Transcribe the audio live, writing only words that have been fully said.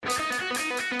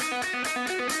We're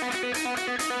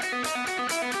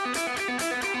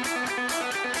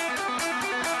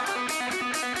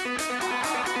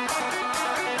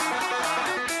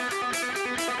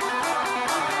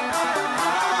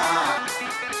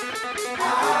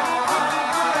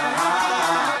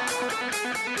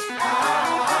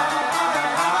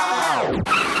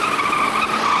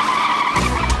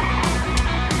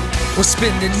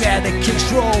spinning out of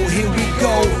control, here we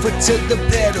go, foot to the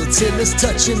pedal, till it's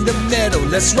touching the metal,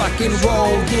 let's rock and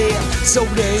roll, yeah.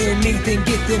 Soda and Ethan,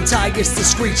 get them tigers to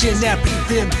screeching out, beat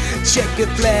them, checker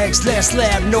flags, last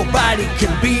lap, nobody can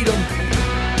beat them.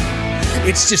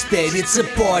 It's just that it's a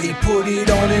party, put it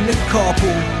on in a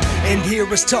carpool, and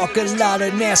hear us talk a lot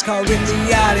of NASCAR in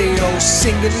the audio,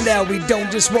 sing it loud, we don't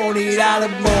just want it out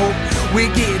of mode,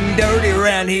 we're getting dirty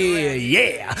around here,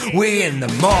 yeah, we're in the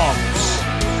marbles.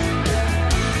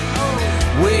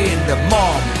 We're in the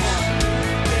marbles.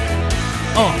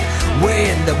 We're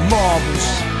in the marbles.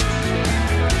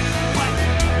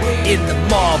 We're in the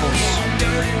marbles.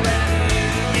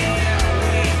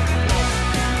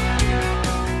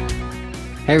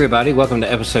 Hey everybody, welcome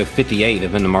to episode 58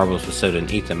 of In the Marbles with Soda and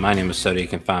Ethan. My name is Soda. You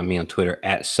can find me on Twitter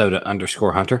at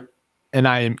Soda_Hunter. And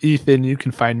I am Ethan. You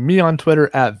can find me on Twitter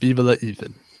at Viva La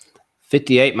Ethan.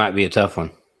 58 might be a tough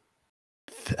one.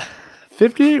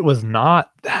 58 was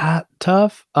not that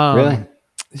tough. Really?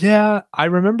 Yeah, I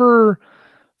remember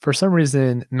for some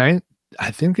reason,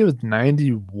 I think it was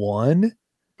 91.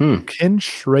 Ken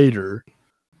Schrader,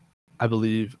 I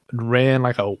believe, ran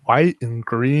like a white and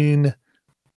green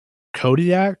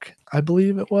Kodiak, I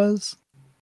believe it was.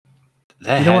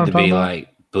 That had to be like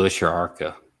Busch or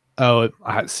Arca. Oh,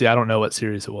 I don't know what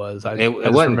series it was.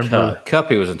 It wasn't Cup.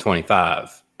 Cuppy was in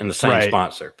 25 and the same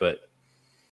sponsor, but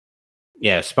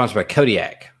yeah, sponsored by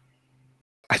Kodiak.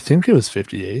 I think it was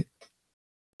 58.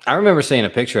 I remember seeing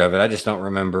a picture of it. I just don't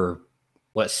remember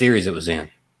what series it was in.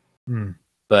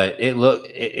 But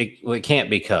it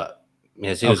can't be Cup.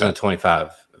 Yes, it was in the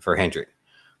 25 for Hendrick.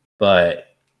 But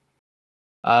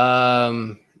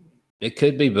it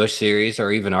could be Busch series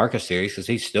or even Arca series because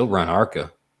he's still run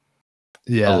Arca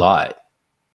a lot.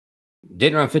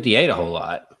 Didn't run 58 a whole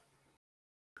lot.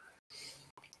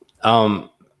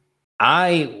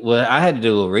 I had to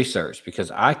do a little research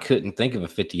because I couldn't think of a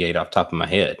 58 off the top of my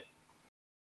head.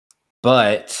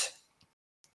 But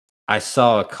I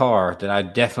saw a car that I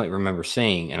definitely remember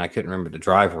seeing, and I couldn't remember the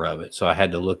driver of it. So I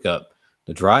had to look up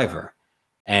the driver.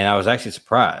 And I was actually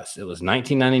surprised. It was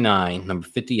 1999, number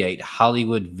 58,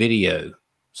 Hollywood Video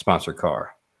sponsored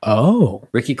car. Oh.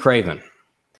 Ricky Craven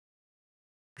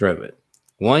drove it.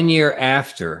 1 year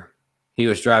after he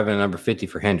was driving number 50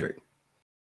 for Hendrick.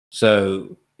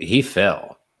 So he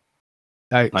fell.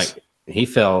 Nice. Like he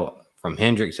fell from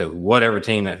Hendrick to whatever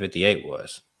team that 58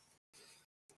 was.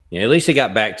 Yeah, at least he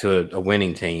got back to a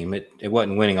winning team. It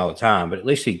wasn't winning all the time, but at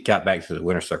least he got back to the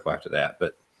winner's circle after that.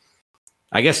 But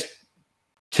I guess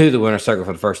to the winner's circle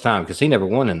for the first time because he never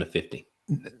won in the 50.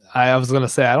 I was going to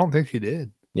say, I don't think he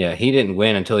did. Yeah, he didn't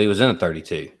win until he was in a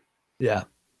 32. Yeah.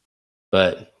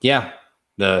 But yeah,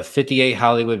 the 58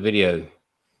 Hollywood Video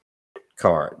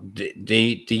car. Do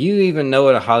you even know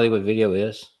what a Hollywood Video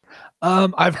is?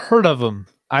 I've heard of them.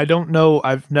 I don't know.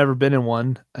 I've never been in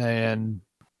one. And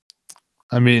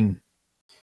I mean,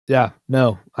 yeah,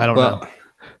 no, I don't know.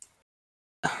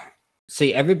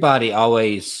 See, everybody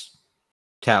always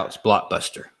touts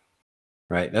Blockbuster,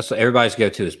 right? That's what everybody's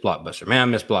go-to is Blockbuster. Man, I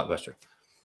miss Blockbuster.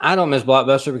 I don't miss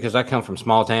Blockbuster because I come from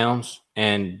small towns,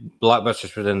 and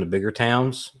Blockbuster's within the bigger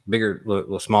towns, bigger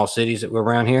little small cities that were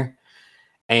around here.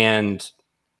 And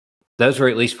those were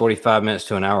at least 45 minutes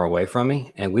to an hour away from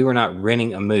me, and we were not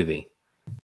renting a movie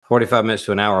 45 minutes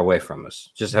to an hour away from us.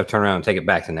 Just have to turn around and take it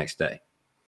back the next day.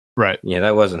 Right. Yeah,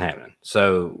 that wasn't happening.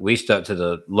 So we stuck to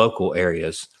the local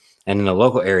areas. And in the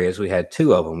local areas, we had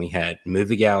two of them. We had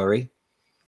Movie Gallery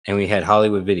and we had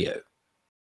Hollywood Video.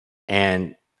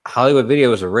 And Hollywood Video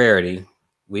was a rarity.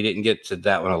 We didn't get to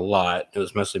that one a lot. It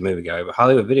was mostly Movie Gallery. But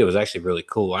Hollywood Video was actually really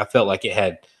cool. I felt like it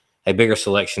had a bigger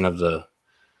selection of the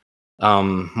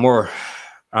more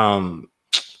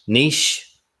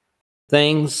niche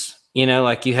things. You know,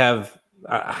 like you have...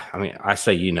 I mean, I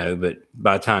say but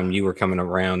by the time you were coming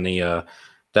around, the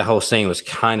whole scene was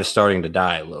kind of starting to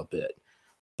die a little bit.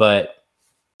 But,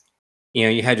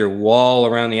 you had your wall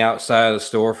around the outside of the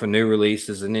store for new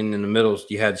releases, and then in the middle,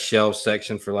 you had shelf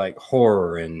section for like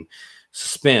horror and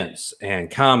suspense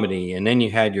and comedy, and then you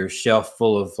had your shelf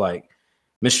full of like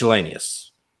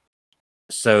miscellaneous.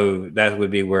 So that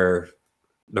would be where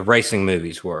the racing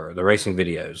movies were, the racing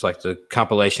videos, like the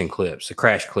compilation clips, the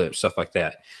crash clips, stuff like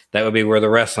that. That would be where the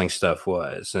wrestling stuff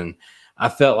was. And I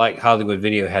felt like Hollywood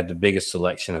Video had the biggest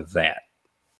selection of that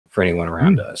for anyone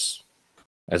around us.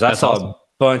 As I saw awesome. a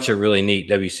bunch of really neat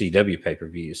WCW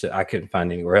pay-per-views that I couldn't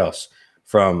find anywhere else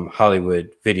from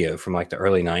Hollywood Video from like the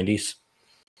early 90s.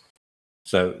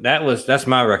 So that's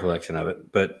my recollection of it.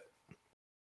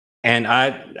 And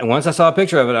once I saw a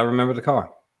picture of it, I remember the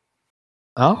car.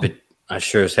 Oh, but I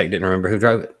sure as heck didn't remember who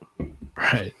drove it.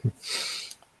 Right.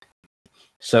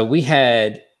 So we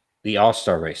had the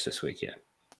All-Star race this weekend.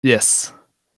 Yes.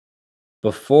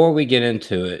 Before we get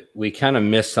into it, we kind of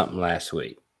missed something last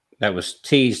week that was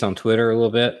teased on Twitter a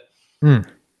little bit.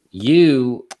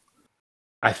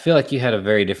 I feel like you had a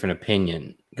very different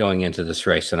opinion going into this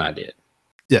race than I did.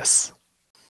 Yes.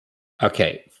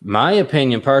 Okay. My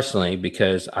opinion personally,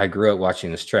 because I grew up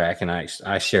watching this track and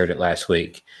I shared it last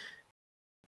week,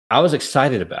 I was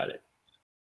excited about it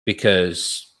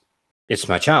because it's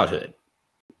my childhood.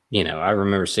 You know, I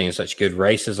remember seeing such good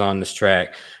races on this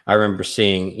track. I remember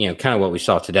seeing, you know, kind of what we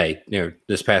saw today, you know,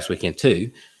 this past weekend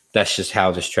too. That's just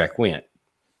how this track went.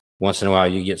 Once in a while,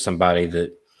 you get somebody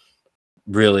that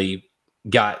really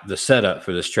got the setup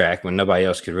for this track when nobody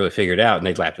else could really figure it out, and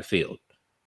they'd lap the field.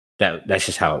 That's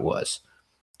just how it was.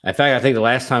 In fact, I think the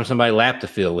last time somebody lapped the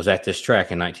field was at this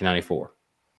track in 1994.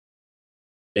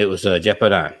 It was Jeff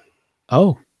Bodine.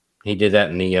 Oh, he did that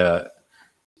in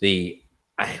the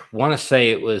I want to say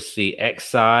it was the X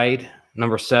side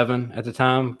number 7 at the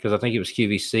time, because I think it was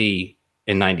QVC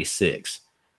in 96.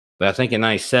 But I think in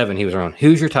 97 he was on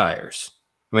Hoosier Tires.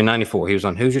 I mean 94 he was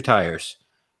on Hoosier Tires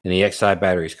in the X side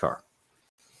batteries car.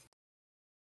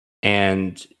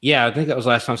 And yeah, I think that was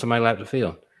the last time somebody lapped the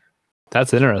field.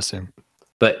 That's interesting.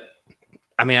 But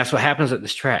I mean, that's what happens at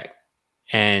this track,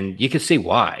 and you could see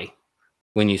why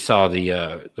when you saw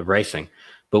the racing.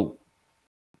 But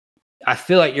I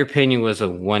feel like your opinion was a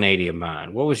 180 of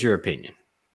mine. What was your opinion?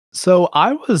 So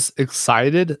I was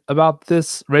excited about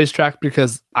this racetrack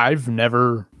because I've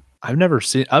never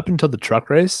seen, up until the truck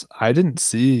race, I didn't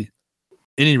see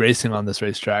any racing on this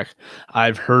racetrack.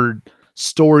 I've heard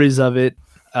stories of it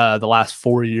the last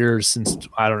 4 years since,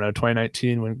 I don't know,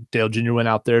 2019 when Dale Jr. went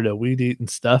out there to weed eat and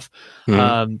stuff.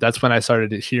 Mm-hmm. That's when I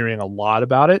started hearing a lot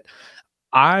about it.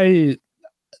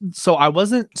 So I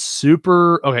wasn't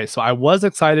super okay. So I was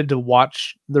excited to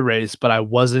watch the race, but I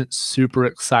wasn't super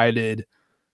excited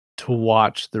to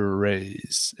watch the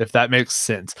race, if that makes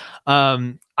sense.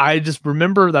 I just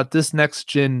remember that this next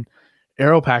gen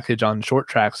aero package on short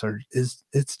tracks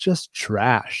it's just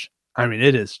trash. I mean,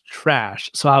 it is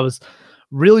trash. So I was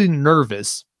really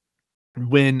nervous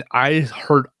when I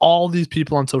heard all these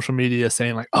people on social media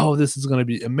saying like, "Oh, this is going to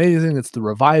be amazing. It's the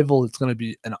revival. It's going to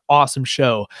be an awesome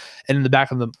show." And in the back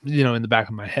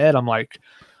of my head, I'm like,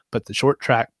 "But the short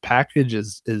track package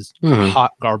is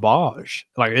hot garbage.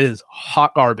 Like, it is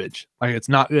hot garbage. Like, it's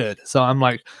not good." So I'm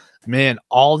like, "Man,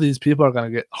 all these people are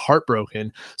going to get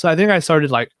heartbroken." So I think I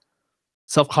started like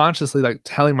self-consciously like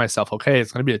telling myself, "Okay,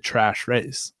 it's going to be a trash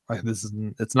race. Like,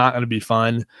 it's not going to be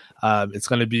fun. It's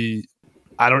going to be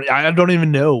I don't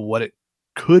even know what it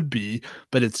could be,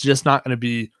 but it's just not going to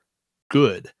be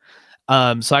good."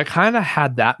 So I kind of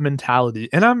had that mentality,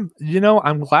 and I'm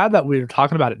glad that we're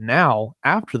talking about it now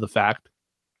after the fact,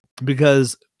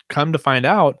 because come to find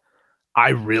out, I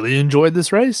really enjoyed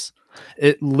this race.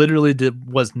 It literally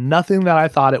was nothing that I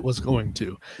thought it was going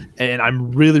to, and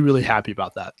I'm really, really happy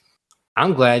about that.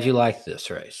 I'm glad you liked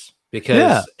this race.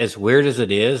 Because as weird as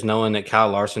it is, knowing that Kyle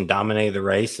Larson dominated the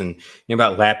race and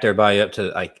about lapped everybody up to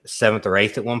like 7th or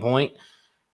 8th at one point,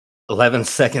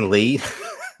 11-second lead,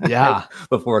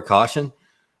 before a caution.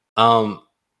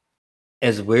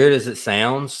 As weird as it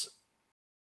sounds,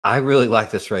 I really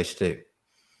like this race too,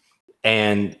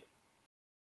 and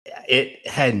it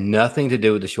had nothing to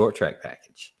do with the short track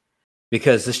package,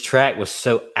 because this track was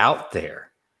so out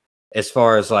there as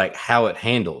far as like how it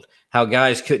handled. How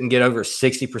guys couldn't get over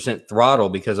 60% throttle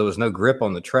because there was no grip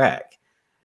on the track.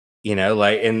 You know,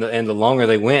 like, and the longer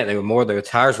they went, their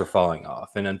tires were falling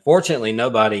off. And unfortunately,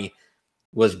 nobody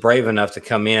was brave enough to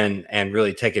come in and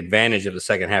really take advantage of the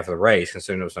second half of the race,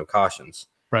 considering there was no cautions.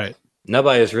 Right.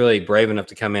 Nobody was really brave enough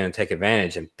to come in and take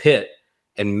advantage and pit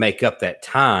and make up that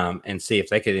time and see if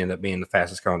they could end up being the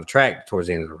fastest car on the track towards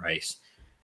the end of the race.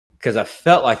 Because I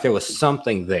felt like there was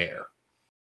something there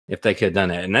if they could have done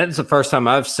that. And that's the first time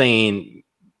I've seen,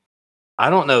 I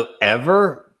don't know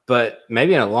ever, but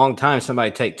maybe in a long time, somebody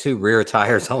take 2 rear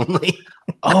tires only.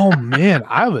 Oh man,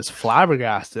 I was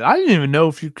flabbergasted. I didn't even know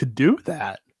if you could do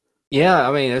that. Yeah,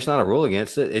 I mean, there's not a rule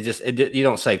against it. You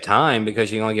don't save time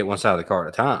because you only get one side of the car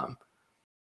at a time.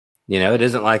 You know, it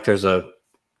isn't like there's a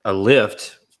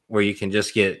lift where you can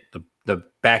just get the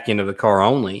back end of the car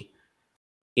only.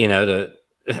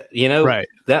 Right.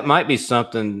 That might be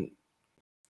something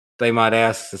they might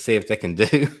ask to see if they can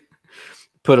do.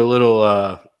 Put a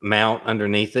little mount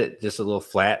underneath it, just a little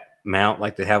flat mount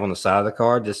like they have on the side of the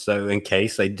car, just so in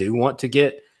case they do want to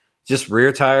get just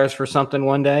rear tires for something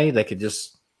one day, they could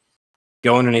just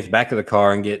go underneath the back of the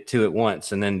car and get two at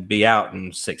once and then be out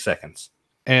in 6 seconds.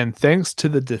 And thanks to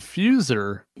the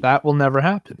diffuser, that will never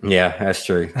happen. Yeah, that's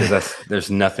true. Because there's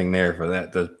nothing there for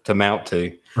that to mount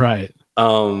to. Right.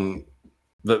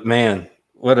 But man,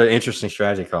 what an interesting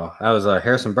strategy call. That was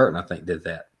Harrison Burton, I think, did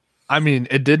that. I mean,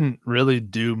 it didn't really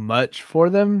do much for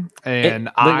them. And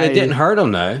it didn't hurt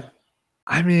them, though.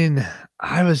 I mean,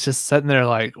 I was just sitting there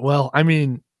like, well, I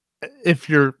mean, if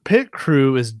your pit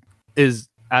crew is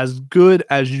as good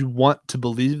as you want to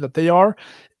believe that they are,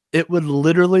 it would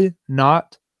literally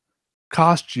not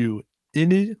cost you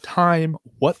any time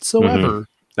whatsoever.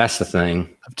 That's the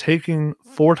thing. Of taking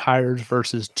 4 tires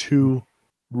versus 2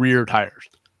 rear tires.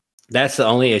 That's the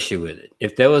only issue with it.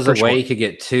 If there was a way you could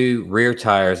get 2 rear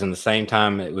tires in the same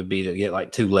time, it would be to get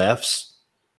like 2 lefts.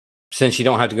 Since you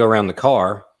don't have to go around the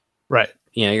car. Right.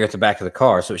 You know, you're at the back of the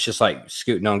car. So it's just like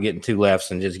scooting on, getting 2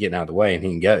 lefts and just getting out of the way and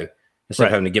he can go. Instead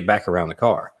of having to get back around the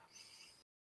car.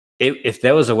 If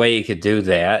there was a way you could do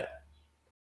that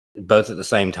both at the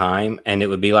same time and it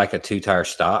would be like a 2-tire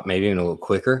stop, maybe even a little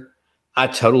quicker, I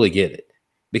totally get it.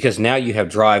 Because now you have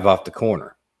drive off the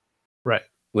corner. Right.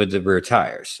 With the rear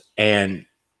tires. And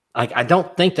like I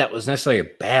don't think that was necessarily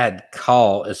a bad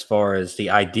call as far as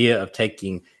the idea of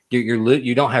taking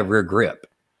you don't have rear grip.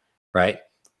 Right?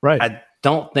 Right. I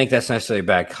don't think that's necessarily a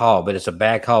bad call, but it's a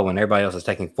bad call when everybody else is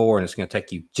taking 4 and it's going to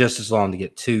take you just as long to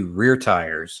get 2 rear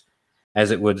tires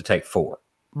as it would to take 4.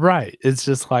 Right. It's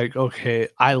just like, okay,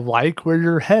 I like where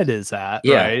your head is at.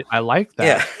 Yeah. Right. I like that.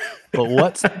 Yeah. But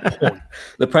what's the point?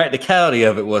 The practicality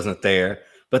of it wasn't there,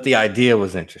 but the idea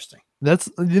was interesting. That's,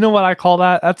 you know what I call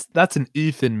that? That's an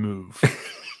Ethan move.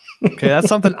 Okay. That's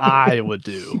something I would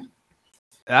do.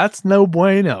 That's no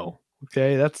bueno.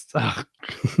 Okay. That's,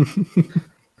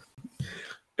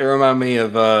 It reminded me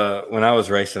of when I was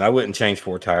racing, I wouldn't change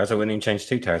 4 tires. I wouldn't even change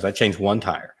 2 tires. I'd change 1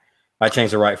 tire. I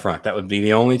changed the right front. That would be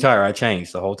the only tire I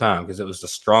changed the whole time because it was the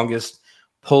strongest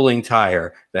pulling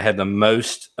tire that had the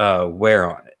most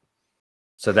wear on it.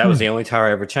 So that was the only tire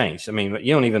I ever changed. I mean,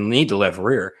 you don't even need the left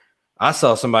rear. I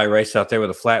saw somebody race out there with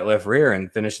a flat left rear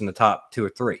and finish in the top 2 or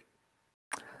 3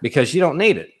 because you don't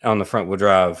need it on the front wheel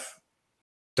drive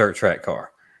dirt track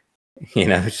car. You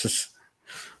know, it's just,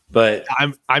 but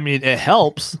I mean, it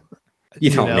helps. You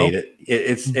don't need it.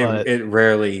 It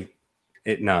rarely,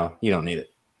 no, you don't need it.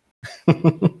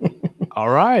 All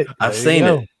right. I've seen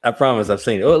it. I promise I've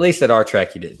seen it. Well, at least at our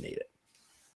track, you didn't need it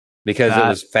because it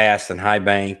was fast and high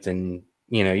banked and,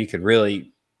 you know, you could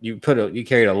really, you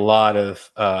carried a lot of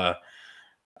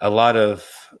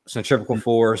centrifugal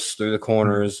force through the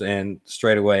corners and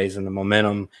straightaways and the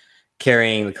momentum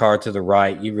carrying the car to the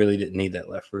right. You really didn't need that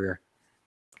left rear.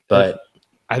 But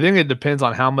I think it depends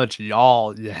on how much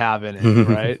y'all you have in it,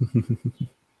 right?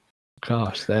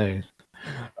 Gosh, dang.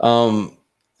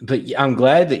 But I'm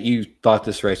glad that you thought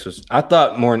this race was, I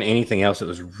thought more than anything else, it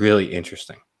was really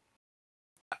interesting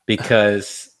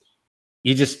because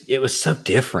it was so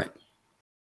different.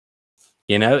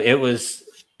 You know, it was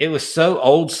so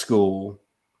old school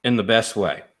in the best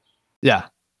way. Yeah.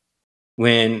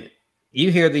 When you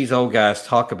hear these old guys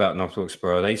talk about North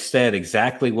Wilkesboro, they said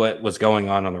exactly what was going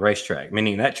on the racetrack,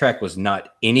 meaning that track was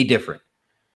not any different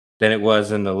than it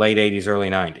was in the late 80s, early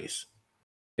 90s.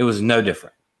 It was no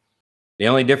different. The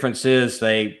only difference is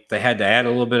they had to add a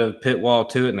little bit of pit wall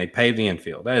to it and they paved the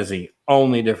infield. That is the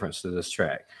only difference to this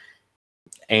track.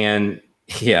 And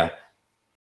yeah,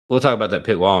 we'll talk about that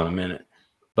pit wall in a minute.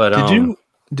 But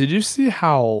did you see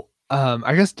how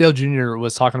I guess Dale Jr.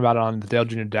 was talking about it on the Dale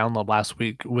Jr. download last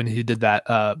week when he did that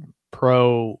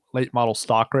pro late model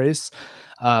stock race.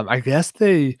 I guess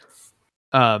they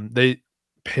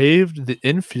paved the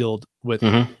infield with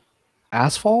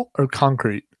asphalt or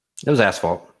concrete. It was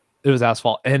asphalt. It was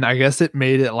asphalt. And I guess it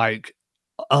made it like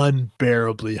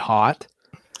unbearably hot.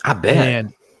 I bet.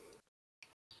 And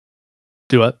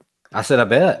do what? I said, I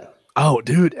bet. Oh,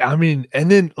 dude. I mean, and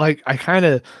then like I kind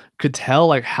of could tell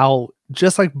like how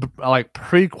just like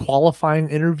pre-qualifying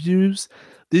interviews,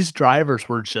 these drivers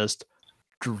were just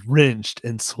drenched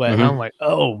in sweat. And I'm like,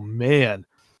 oh man,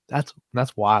 that's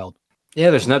wild.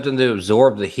 Yeah, there's nothing to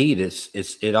absorb the heat. There's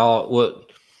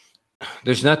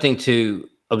nothing to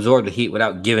absorb the heat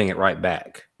without giving it right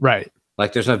back. Right.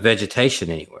 Like there's no vegetation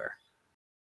anywhere.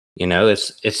 You know, it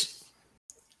has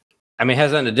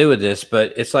nothing to do with this,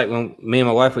 but it's like when me and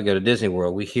my wife would go to Disney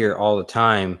World, we hear all the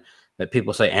time that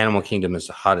people say Animal Kingdom is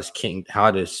the hottest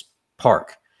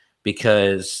park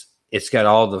because it's got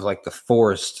all the like the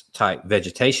forest type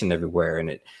vegetation everywhere, and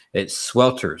it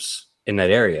swelters in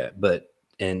that area. But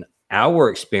in our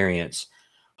experience,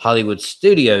 Hollywood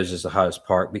Studios is the hottest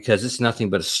park because it's nothing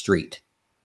but a street.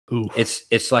 Ooh.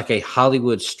 It's like a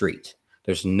Hollywood street.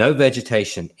 There's no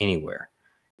vegetation anywhere.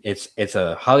 It's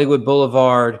a Hollywood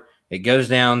Boulevard. It goes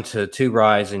down to 2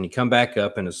 rides, and you come back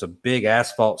up, and it's a big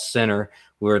asphalt center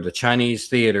where the Chinese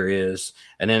theater is,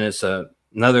 and then it's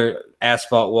another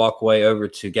asphalt walkway over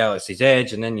to Galaxy's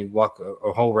Edge, and then you walk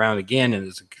a whole round again,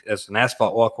 and it's an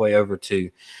asphalt walkway over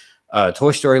to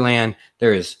Toy Story Land.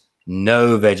 There is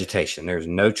no vegetation. There's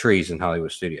no trees in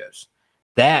Hollywood Studios.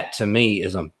 That, to me,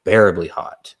 is unbearably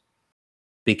hot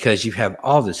because you have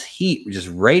all this heat just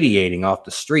radiating off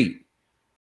the street,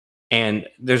 and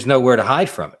there's nowhere to hide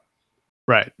from it.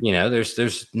 Right. You know,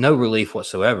 there's no relief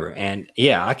whatsoever. And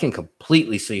yeah, I can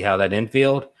completely see how that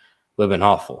infield would have been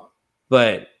awful.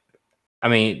 But I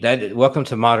mean, welcome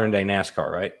to modern day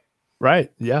NASCAR, right?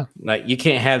 Right. Yeah. Like you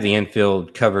can't have the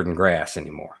infield covered in grass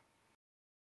anymore.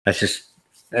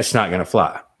 That's not going to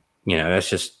fly. You know, that's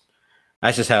just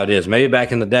how it is. Maybe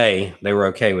back in the day they were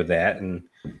okay with that and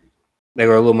they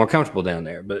were a little more comfortable down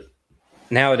there. But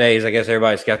nowadays, I guess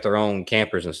everybody's got their own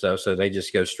campers and stuff, so they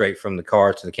just go straight from the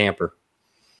car to the camper.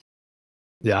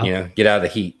 Yeah. You know, get out of the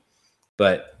heat.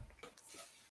 But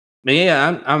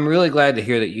yeah, I'm really glad to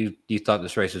hear that you thought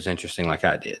this race was interesting like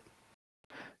I did.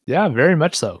 Yeah, very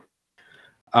much so.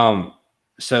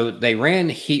 So they ran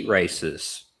heat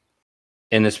races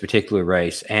in this particular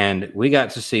race, and we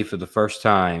got to see for the first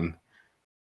time,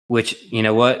 which, you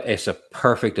know what? It's a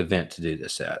perfect event to do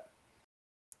this at.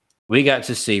 We got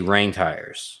to see rain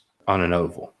tires on an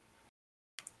oval.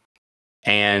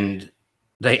 And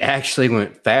they actually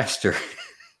went faster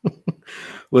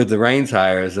with the rain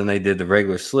tires than they did the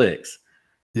regular slicks.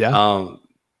 Yeah.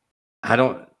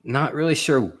 Not really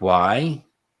sure why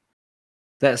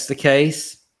that's the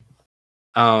case.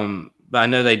 But I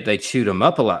know they chewed them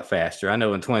up a lot faster. I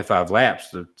know in 25 laps,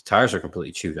 the tires are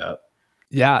completely chewed up.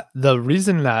 Yeah. The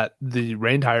reason that the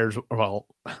rain tires, well,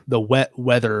 the wet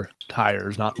weather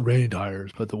tires, not rain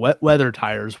tires, but the wet weather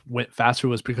tires went faster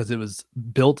was because it was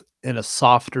built in a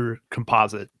softer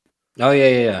composite. Oh,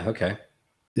 yeah. Okay.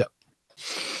 Yep.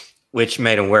 Which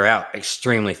made them wear out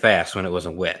extremely fast when it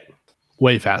wasn't wet.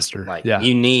 Way faster. Like, yeah.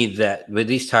 You need that with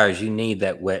these tires. You need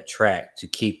that wet track to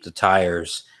keep the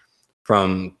tires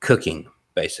from cooking,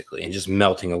 basically, and just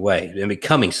melting away and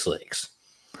becoming slicks.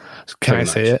 Can I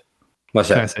say it? What's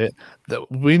that? Can I say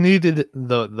it? We needed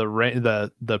the rain,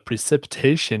 the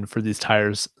precipitation for these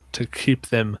tires to keep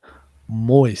them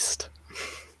moist.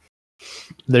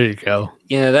 There you go.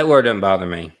 Yeah, that word doesn't bother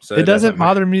me. So it doesn't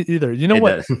bother me either. You know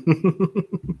what?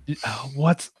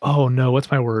 What's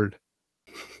my word?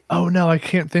 Oh no, I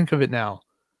can't think of it now.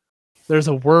 There's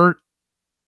a word.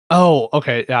 Oh,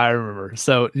 okay. Yeah, I remember.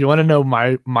 So you want to know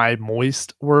my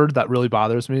moist word that really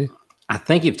bothers me? I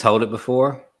think you've told it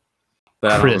before,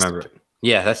 but I don't remember it.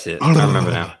 Yeah, that's it. I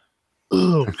remember now.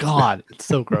 Oh God, it's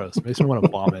so gross. Makes me want to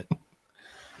vomit.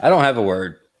 I don't have a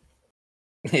word.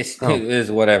 It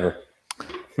is whatever.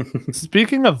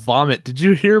 Speaking of vomit, did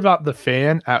you hear about the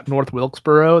fan at North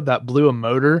Wilkesboro that blew a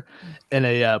motor in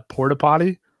a porta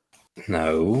potty?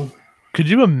 No. Could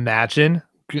you imagine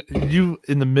you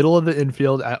in the middle of the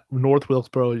infield at North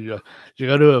Wilkesboro? You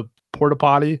go to a porta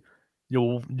potty,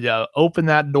 you open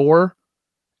that door,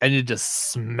 and you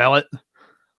just smell it.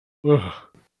 Ugh.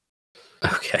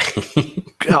 Okay.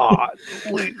 God,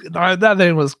 that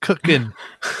thing was cooking.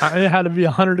 It had to be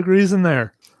 100 degrees in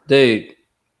there, dude.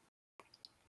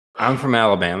 I'm from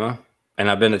Alabama,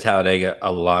 and I've been to Talladega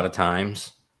a lot of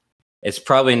times. It's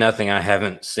probably nothing I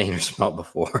haven't seen or smelled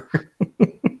before.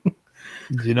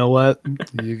 You know what?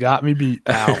 You got me beat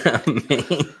out.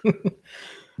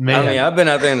 Man. I mean, I've been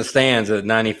out there in the stands at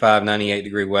 95, 98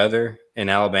 degree weather in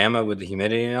Alabama with the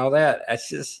humidity and all that. That's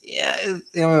just,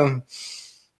 you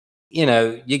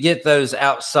get those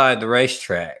outside the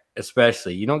racetrack,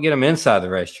 especially. You don't get them inside the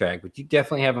racetrack, but you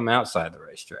definitely have them outside the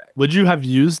racetrack. Would you have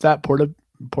used that porta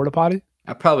potty?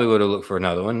 I probably would have looked for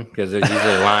another one because there's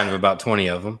usually a line of about 20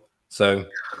 of them. So,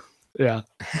 yeah.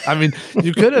 I mean,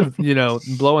 you could have,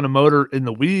 blowing a motor in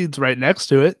the weeds right next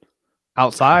to it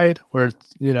outside where it's,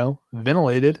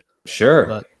 ventilated. Sure.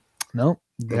 But no.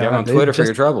 Get on Twitter for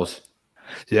your troubles.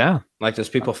 Yeah. Like those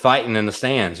people fighting in the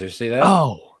stands. You see that?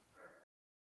 Oh,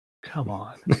 come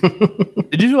on.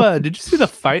 Did you see the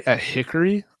fight at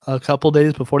Hickory a couple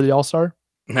days before the All-Star?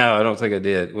 No, I don't think I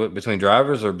did. What, between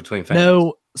drivers or between fans?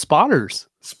 No, spotters.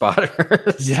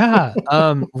 Spotters. Yeah.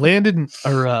 Landon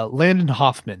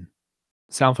Hoffman.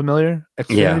 Sound familiar?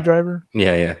 Xfinity driver?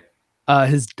 Yeah.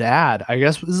 his dad, I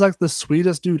guess, was like the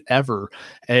sweetest dude ever.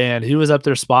 And he was up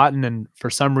there spotting, and for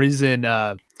some reason,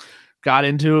 got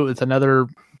into it with another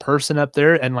person up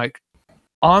there. And like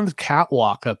on the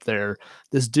catwalk up there,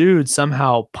 this dude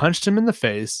somehow punched him in the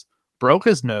face, broke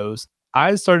his nose,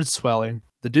 eyes started swelling.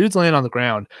 The dude's laying on the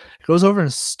ground, goes over and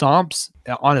stomps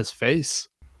on his face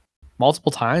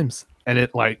multiple times. And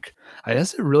it like, I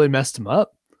guess it really messed him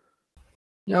up.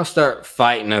 Y'all start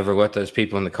fighting over what those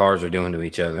people in the cars are doing to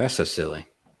each other. That's so silly.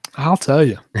 I'll tell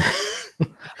you.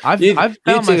 You two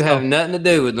have nothing to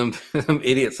do with them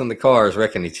idiots in the cars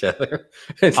wrecking each other.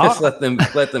 Just let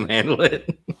them handle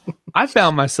it. I have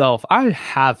found myself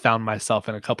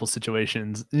in a couple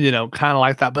situations, kind of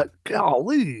like that. But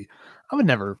golly, I would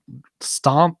never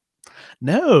stomp.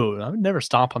 No, I would never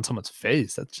stomp on someone's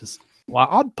face. That's just, well,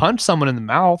 I'd punch someone in the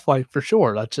mouth, like for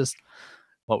sure. That's just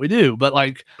what we do. But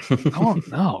like, I don't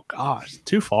know. Gosh,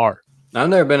 too far. I've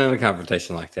never been in a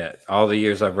confrontation like that. All the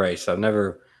years I've raced, I've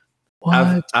never.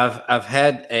 What? I've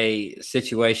had a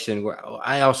situation where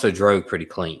I also drove pretty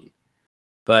clean,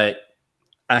 but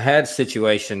I had a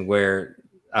situation where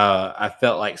I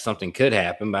felt like something could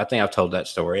happen. But I think I've told that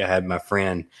story. I had my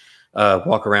friend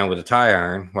walk around with a tire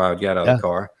iron while I got out of the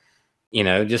car,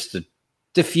 just to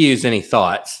diffuse any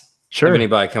thoughts of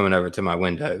anybody coming over to my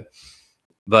window.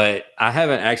 But I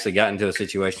haven't actually gotten to a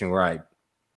situation where I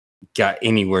got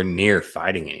anywhere near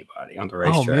fighting anybody on the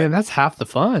racetrack. Oh man, that's half the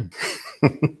fun.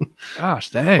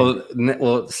 Gosh dang.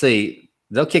 Well, see,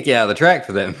 they'll kick you out of the track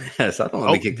for that mess. I don't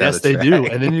want to be kicked out of the track. Yes, they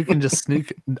do. And then you can just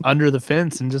sneak under the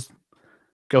fence and just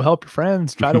go help your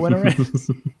friends try to win a race.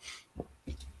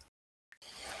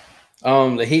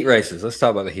 The heat races. Let's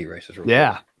talk about the heat races.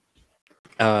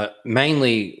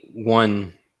 Mainly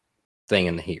one thing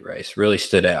in the heat race really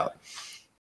stood out.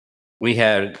 We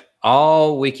had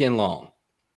all weekend long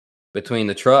between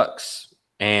the trucks,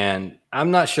 and I'm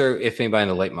not sure if anybody in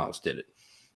the late models did it,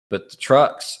 but the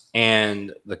trucks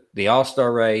and the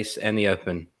All-Star race and the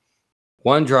Open,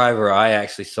 one driver I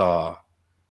actually saw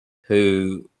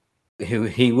who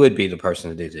he would be the person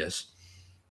to do this,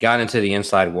 got into the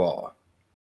inside wall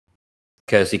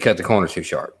because he cut the corner too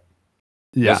sharp.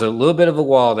 Yeah. There's a little bit of a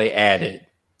wall they added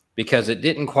because it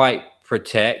didn't quite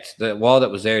protect, the wall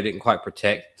that was there didn't quite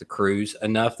protect the crews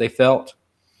enough, they felt,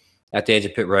 at the edge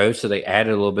of pit road. So they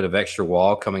added a little bit of extra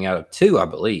wall coming out of 2, I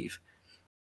believe.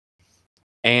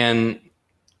 And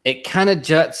it kind of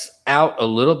juts out a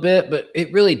little bit, but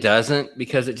it really doesn't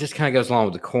because it just kind of goes along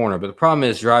with the corner. But the problem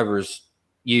is drivers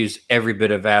use every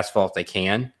bit of asphalt they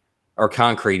can, or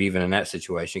concrete even in that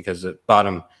situation, because the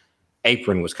bottom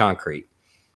apron was concrete,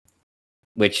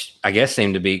 which I guess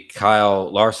seemed to be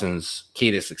Kyle Larson's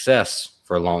key to success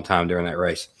for a long time during that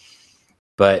race.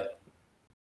 But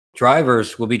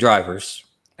drivers will be drivers,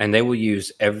 and they will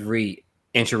use every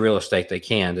inch of real estate they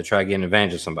can to try to get an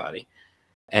advantage of somebody.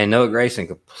 And Noah Gragson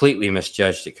completely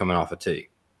misjudged it coming off of 2.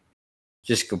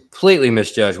 Just completely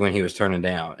misjudged when he was turning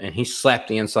down. And he slapped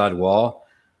the inside wall,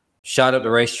 shot up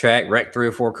the racetrack, wrecked 3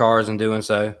 or 4 cars in doing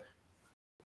so.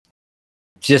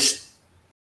 Just,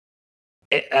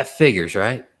 that figures,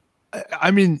 right?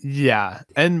 I mean, yeah.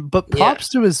 But props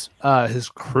to his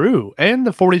crew and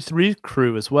the 43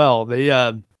 crew as well. They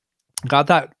got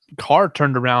that car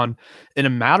turned around in a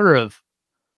matter of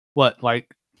what,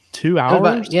 like 2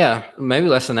 hours? Maybe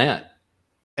less than that.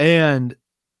 And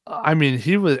I mean,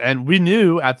 we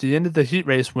knew at the end of the heat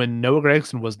race when Noah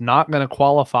Gragson was not going to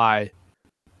qualify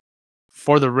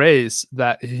for the race,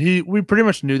 that we pretty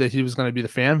much knew that he was going to be the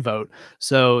fan vote.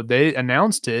 So they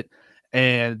announced it,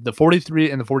 and the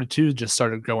 43 and the 42 just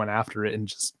started going after it and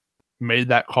just made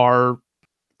that car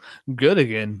good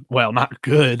again. Well, not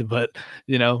good, but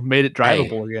made it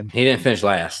drivable again. He didn't finish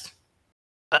last.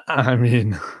 I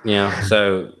mean,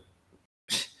 so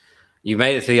you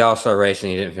made it to the All-Star race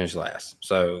and you didn't finish last.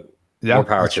 So more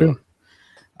power to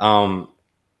him.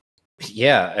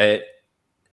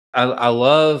 I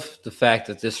love the fact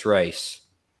that this race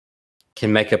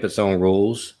can make up its own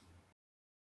rules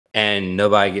and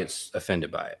nobody gets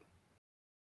offended by it.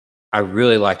 I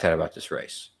really like that about this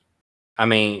race. I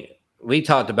mean, we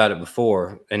talked about it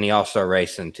before in the All-Star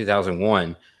race in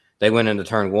 2001. They went into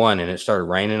turn 1 and it started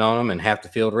raining on them and half the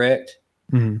field wrecked.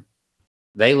 Mm-hmm.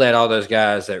 They let all those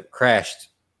guys that crashed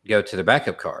go to the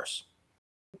backup cars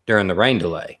during the rain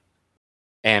delay.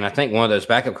 And I think one of those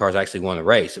backup cars actually won the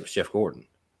race. It was Jeff Gordon.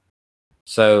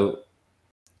 So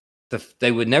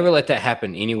they would never let that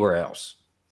happen anywhere else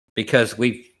because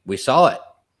we saw it.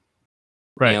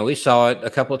 Right. We saw it a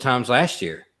couple of times last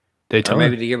year. Daytona. Or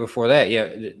maybe the year before that. Yeah,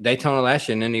 Daytona last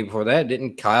year, and then the year before that,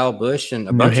 didn't Kyle Busch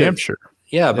and New Hampshire.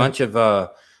 A bunch of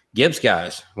Gibbs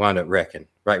guys wound up wrecking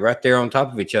right there on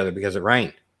top of each other because it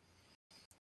rained.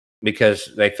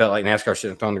 because they felt like NASCAR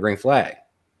shouldn't have thrown the green flag.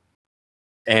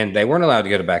 And they weren't allowed to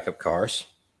go to backup cars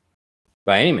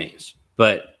by any means.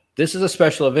 But this is a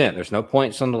special event. There's no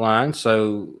points on the line,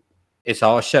 so it's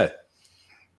all a show.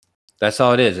 That's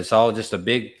all it is. It's all just a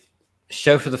big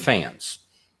show for the fans.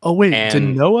 Oh wait,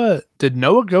 did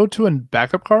Noah go to a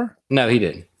backup car? No, he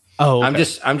didn't. Oh,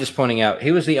 okay. I'm just pointing out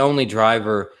he was the only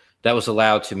driver that was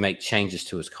allowed to make changes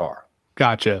to his car.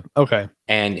 Gotcha. Okay.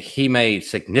 And he made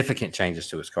significant changes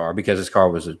to his car because his car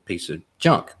was a piece of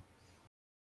junk.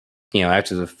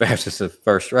 After the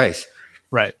first race.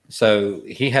 Right. So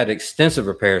he had extensive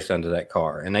repairs done to that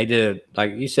car. And they did,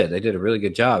 like you said, they did a really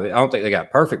good job. I don't think they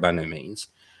got perfect by no means.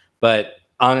 But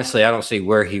honestly, I don't see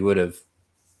where he would have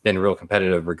been real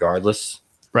competitive regardless.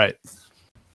 Right.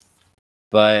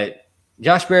 But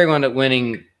Josh Berry wound up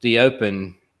winning the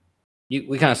Open.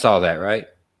 We kind of saw that, right?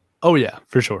 Oh, yeah,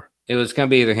 for sure. It was going to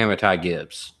be either him or Ty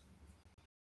Gibbs.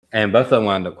 And both of them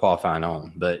wound up qualifying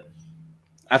on. But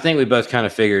I think we both kind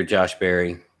of figured Josh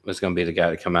Berry was going to be the guy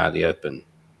to come out of the Open.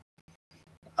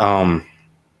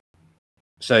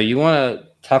 So you want to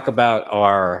talk about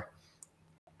our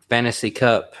Fantasy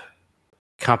Cup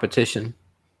competition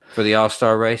for the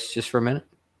All-Star race just for a minute?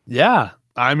 Yeah.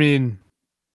 I mean,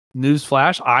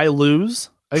 newsflash, I lose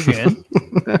again.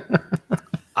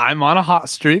 I'm on a hot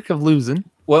streak of losing.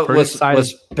 What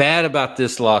was bad about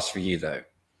this loss for you, though?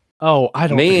 Oh, I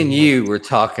don't. Me and you were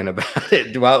talking about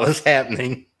it while it was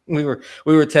happening. We were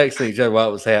texting each other while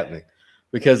it was happening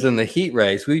because in the heat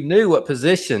race, we knew what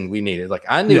position we needed. Like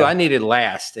I knew I needed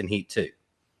last in heat 2.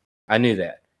 I knew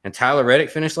that. And Tyler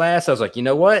Reddick finished last. I was like, you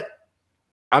know what?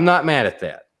 I'm not mad at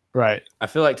that. Right. I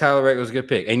feel like Tyler Reddick was a good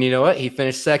pick. And you know what? He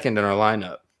finished second in our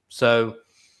lineup. So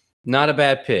not a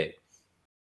bad pick.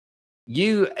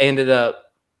 You ended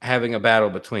up having a battle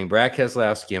between Brad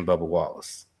Keselowski and Bubba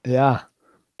Wallace. Yeah.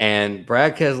 And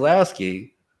Brad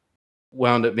Keselowski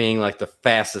wound up being like the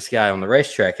fastest guy on the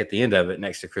racetrack at the end of it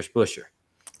next to Chris Buescher,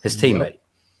 his teammate.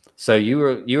 So you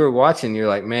were watching, you're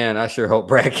like, man, I sure hope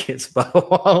Brad gets Bubba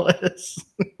Wallace.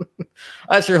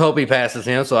 I sure hope he passes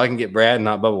him so I can get Brad and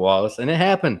not Bubba Wallace. And it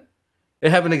happened.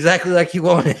 It happened exactly like you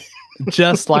wanted.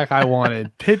 Just like I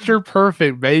wanted. Picture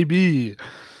perfect, baby.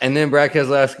 And then Brad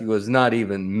Keselowski was not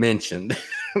even mentioned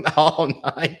all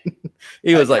night.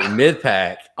 He was like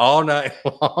mid-pack all night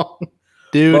long.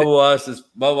 Dude. Bubba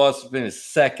Wallace has been his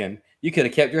second. You could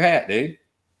have kept your hat, dude.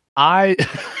 I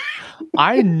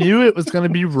knew it was going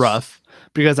to be rough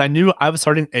because I knew I was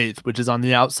starting 8th, which is on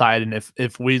the outside. And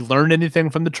if we learned anything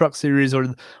from the Truck Series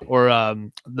or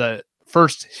the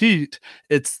first heat,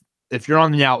 it's if you're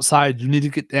on the outside, you need to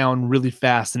get down really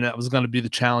fast. And that was going to be the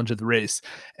challenge of the race.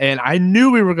 And I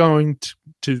knew we were going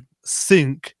to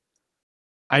sink.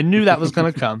 I knew that was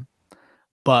going to come.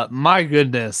 But my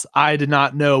goodness, I did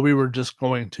not know we were just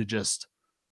going to just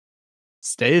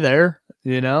stay there,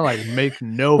 like make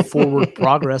no forward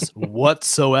progress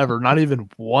whatsoever, not even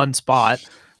one spot.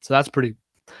 So that's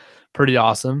pretty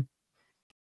awesome.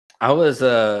 I was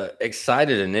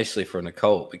excited initially for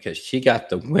Nicole because she got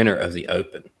the winner of the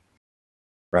Open,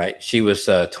 right? She was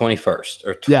 21st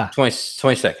or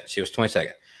 22nd. She was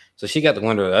 22nd. So she got the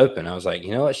winner of the Open. I was like,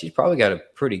 you know what? She's probably got a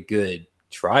pretty good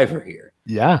driver here.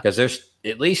 Yeah. Because there's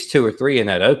at least 2 or 3 in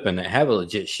that Open that have a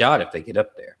legit shot if they get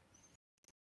up there.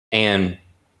 And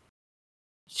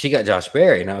she got Josh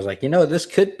Berry. And I was like, it's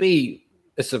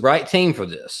the right team for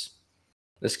this.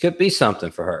 This could be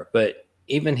something for her. But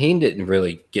even he didn't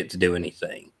really get to do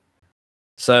anything.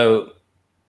 So,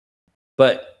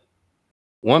 but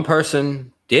one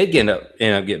person did end up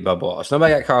getting Bubba Wallace.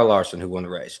 Nobody got Kyle Larson, who won the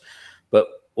race. But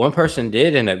one person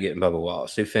did end up getting Bubba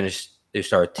Wallace, who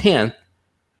started 10th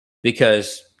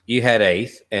because you had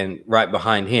 8th, and right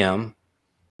behind him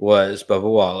was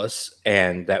Bubba Wallace,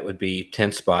 and that would be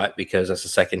 10th spot because that's the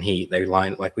second heat. They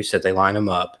line, like we said, they line them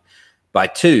up by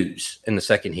 2s in the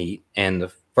second heat, and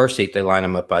the first heat they line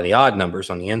them up by the odd numbers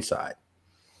on the inside.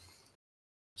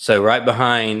 So right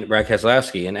behind Brad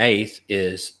Keselowski in 8th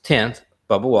is 10th,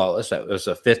 Bubba Wallace. That was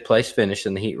a 5th place finish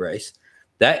in the heat race.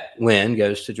 That win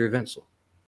goes to Drew Vinsel.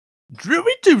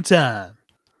 Drewy 2-time.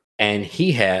 And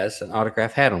he has an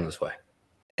autographed hat on his way.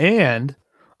 And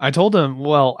I told him,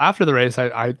 well, after the race,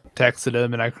 I texted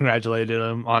him and I congratulated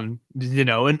him on,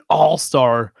 an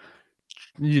all-star,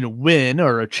 win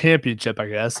or a championship, I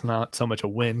guess. Not so much a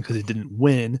win because he didn't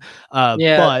win.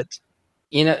 But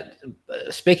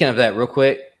speaking of that real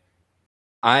quick,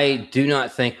 I do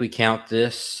not think we count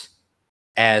this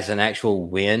as an actual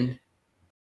win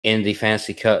in the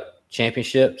Fantasy Cup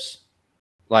championships.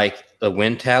 Like a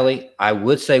win tally, I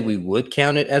would say we would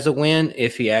count it as a win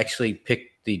if he actually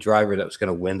picked the driver that was going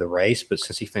to win the race. But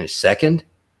since he finished second,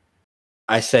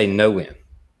 I say no win.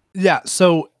 Yeah,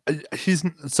 so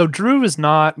Drew is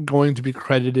not going to be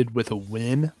credited with a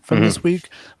win from this week,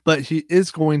 but he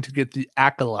is going to get the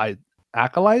accolade.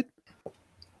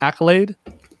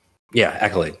 Yeah,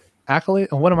 accolade.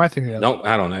 And what am I thinking of? No,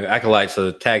 I don't know. Acolyte's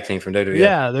a tag team from WWE.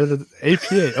 Yeah, they're the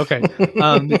APA. Okay.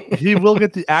 He will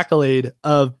get the accolade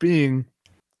of being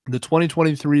the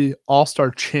 2023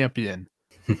 All-Star champion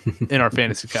in our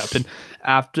fantasy cup. And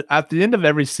at the end of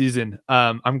every season,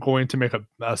 I'm going to make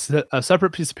a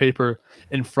separate piece of paper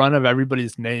in front of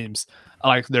everybody's names,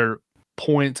 like their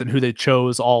points and who they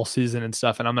chose all season and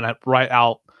stuff. And I'm going to write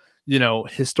out,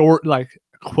 historic, like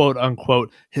quote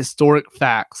unquote, historic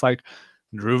facts, like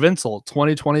Drew Vinsel,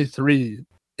 2023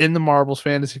 in the Marbles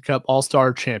Fantasy Cup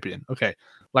All-Star champion. Okay.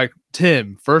 Like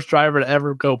Tim, first driver to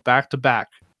ever go back-to-back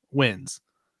wins.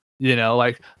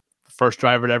 Like first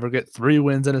driver to ever get 3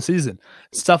 wins in a season.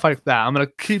 Stuff like that. I'm going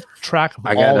to keep track of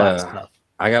all that stuff.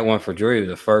 I got one for Drew,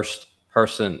 the first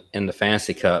person in the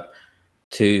Fantasy Cup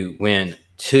to win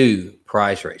 2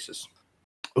 prize races.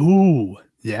 Ooh,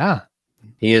 yeah.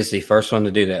 He is the first one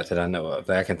to do that I know of,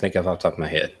 that I can think of off the top of my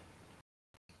head.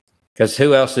 Because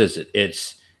who else is it?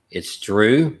 It's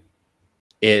Drew.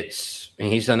 And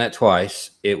he's done that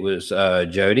twice. It was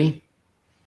Jody.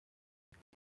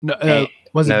 No,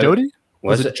 was it Jody?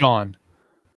 Was it John?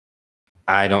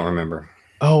 I don't remember.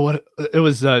 Oh, what it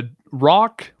was?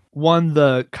 Rock won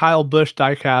the Kyle Busch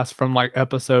diecast from like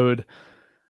episode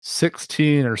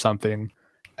 16 or something,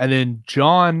 and then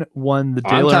John won the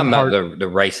Dale I'm talking Earnhardt. about the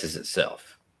races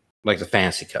itself, like the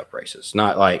Fantasy Cup races,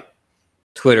 not like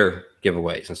Twitter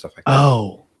giveaways and stuff like that.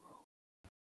 Oh,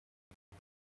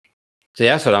 see,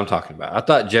 that's what I'm talking about. I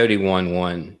thought Jody won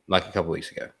one like a couple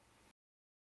weeks ago.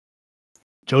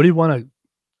 Jody won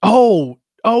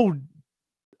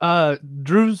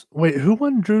Drew's. Wait, who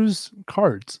won Drew's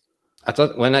cards? I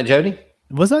thought, wasn't that Jody?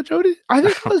 Was that Jody? I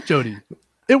think it was Jody.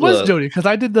 It was Jody because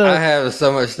I did I have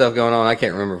so much stuff going on. I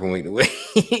can't remember from week to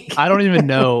week. I don't even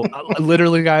know.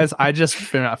 Literally, guys, I just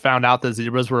found out that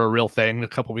zebras were a real thing a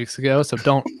couple weeks ago. So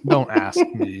don't ask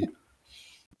me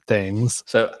things.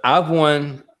 So I've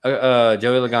won a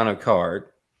Joey Logano card.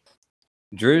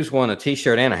 Drew's won a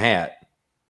T-shirt and a hat.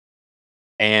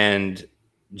 And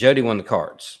Jody won the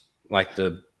cards, like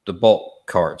the bulk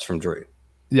cards from Drew.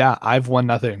 Yeah, I've won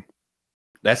nothing.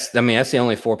 That's the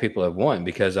only 4 people have won,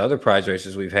 because other prize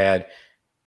races we've had,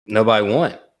 nobody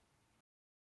won.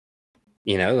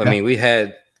 I mean, we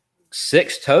had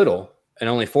 6 total and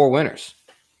only 4 winners,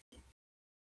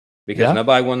 because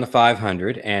nobody won the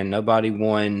 500 and nobody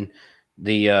won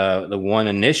the one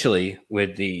initially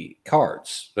with the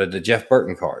cards, the Jeff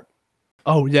Burton card.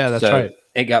 Oh yeah, that's right.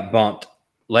 It got bumped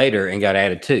later and got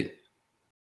added to.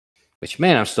 Which,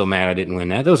 man, I'm still mad I didn't win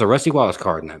that. There was a Rusty Wallace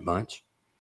card in that bunch.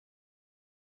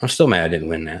 I'm still mad I didn't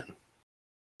win that.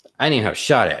 I didn't even have a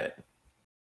shot at it.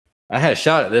 I had a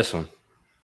shot at this one.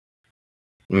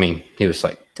 I mean, he was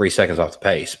like 3 seconds off the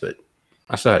pace, but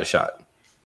I still had a shot.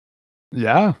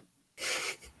 Yeah.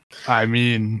 I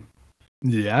mean,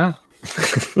 yeah.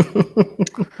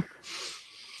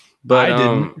 But I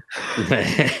didn't.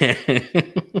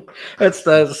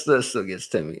 that still gets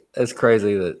to me. That's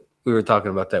crazy that we were talking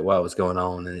about that while it was going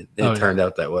on, and it turned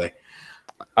out that way.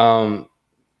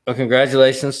 Well,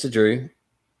 congratulations to Drew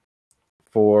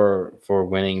for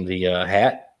winning the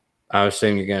hat. I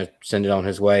assume you're going to send it on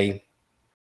his way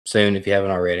soon if you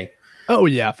haven't already. Oh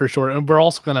yeah, for sure. And we're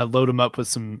also going to load him up with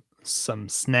some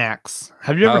snacks.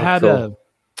 Have you ever had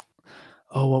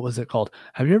what was it called?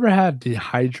 Have you ever had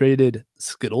dehydrated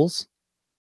Skittles?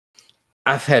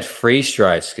 I've had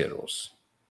freeze-dried Skittles.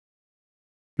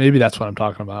 Maybe that's what I'm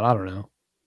talking about. I don't know.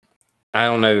 I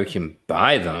don't know if you can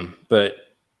buy them, but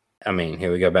I mean,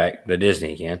 here we go back to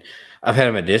Disney again. I've had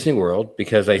them at Disney World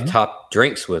because they top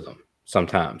drinks with them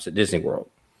sometimes at Disney World.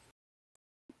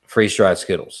 Freeze-dried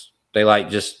Skittles.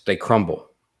 They crumble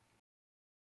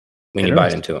when you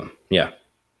bite into them. Yeah.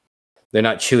 They're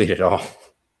not chewy at all.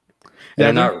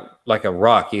 And they're not like a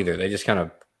rock either. They just kind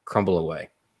of crumble away.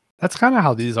 That's kind of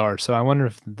how these are. So I wonder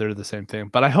if they're the same thing.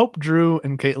 But I hope Drew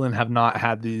and Caitlin have not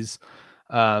had these.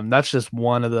 That's just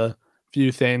one of the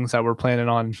few things that we're planning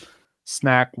on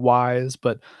snack-wise.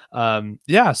 But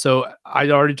so I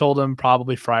already told him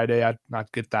probably Friday I'd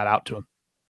not get that out to him.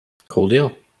 Cool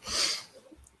deal.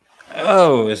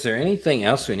 Oh, is there anything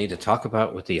else we need to talk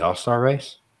about with the All-Star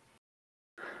race?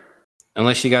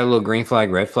 Unless you got a little green flag,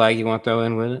 red flag you want to throw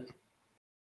in with it?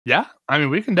 Yeah, I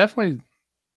mean, we can definitely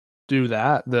do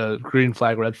that. The green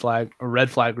flag, red flag, or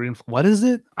red flag, green flag. What is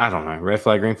it? I don't know. Red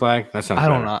flag, green flag? That sounds I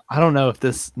don't know. I don't know if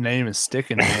this name is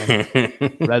sticking, man.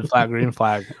 Red flag, green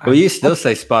flag. Well, you still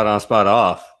say spot on, spot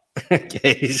off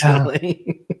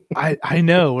occasionally. I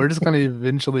know we're just gonna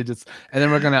eventually and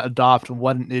then we're gonna adopt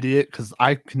What an Idiot, because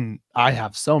I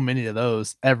have so many of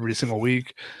those every single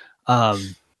week.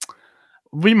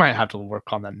 We might have to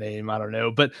work on that name. I don't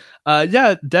know, but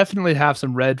yeah, definitely have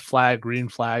some red flag, green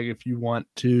flag if you want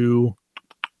to.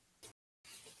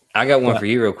 I got one for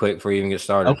you real quick before you even get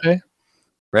started. Okay.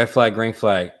 Red flag, green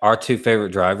flag. Our two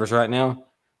favorite drivers right now,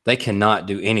 they cannot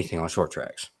do anything on short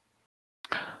tracks.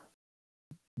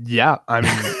 Yeah, I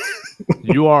mean,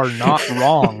 you are not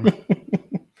wrong.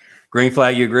 Green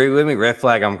flag, you agree with me? Red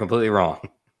flag, I'm completely wrong.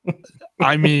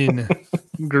 I mean,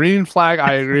 green flag,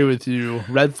 I agree with you.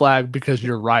 Red flag, because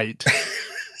you're right.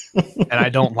 And I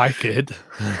don't like it.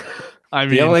 I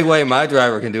mean, the only way my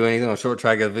driver can do anything on short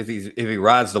track is if he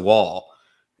rides the wall.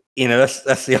 You know,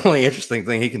 that's the only interesting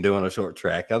thing he can do on a short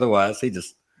track. Otherwise, it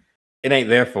ain't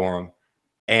there for him.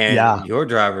 And your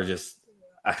driver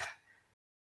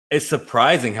it's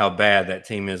surprising how bad that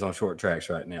team is on short tracks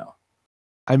right now.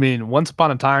 I mean, once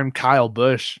upon a time, Kyle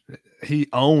Busch, he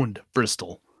owned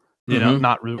Bristol. You know,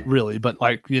 not really, but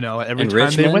like, you know, every time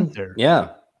Richmond, they went there.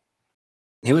 Yeah.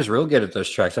 He was real good at those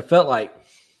tracks. I felt like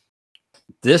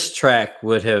this track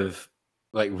would have,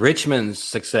 like Richmond's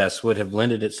success would have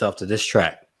lended itself to this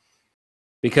track,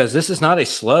 because this is not a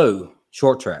slow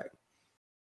short track.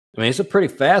 I mean, it's a pretty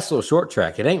fast little short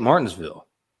track. It ain't Martinsville.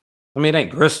 I mean, it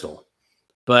ain't Bristol,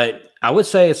 but I would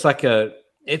say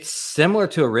it's similar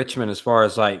to a Richmond as far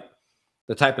as like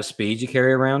the type of speed you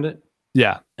carry around it.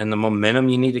 Yeah. And the momentum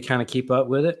you need to kind of keep up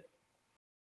with it.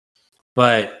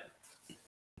 But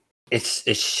it's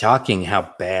shocking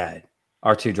how bad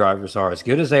our two drivers are. As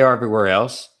good as they are everywhere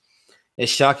else,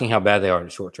 it's shocking how bad they are in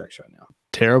short tracks right now.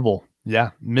 Terrible.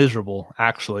 Yeah. Miserable,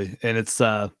 actually. And it's,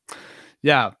 green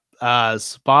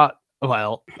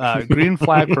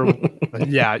flag for,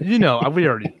 yeah, you know, we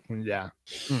already, yeah.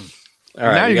 All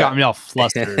right, now you got me all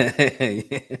flustered.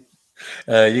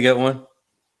 You got one?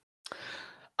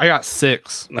 I got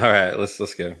 6. All right,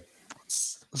 let's go.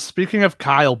 Speaking of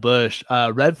Kyle Busch,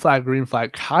 red flag, green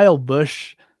flag. Kyle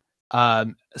Busch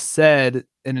said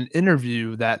in an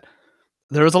interview that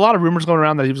there was a lot of rumors going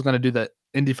around that he was going to do the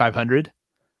Indy 500.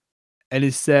 And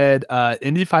he said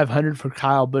Indy 500 for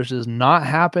Kyle Busch is not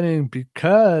happening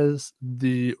because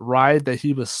the ride that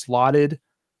he was slotted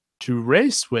to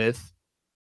race with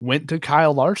went to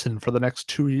Kyle Larson for the next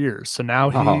 2 years. So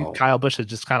now Kyle Busch has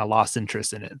just kind of lost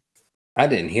interest in it. I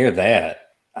didn't hear that.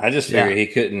 I just figured he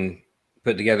couldn't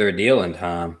put together a deal in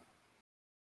time.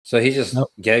 So he just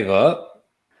gave up?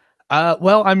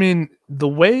 Well, I mean, the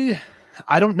way,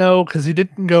 I don't know, because he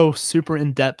didn't go super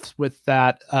in depth with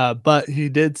that, but he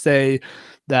did say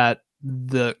that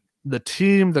the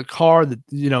team, the car,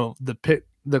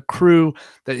 the crew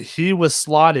that he was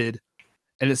slotted,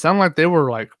 and it sounded like they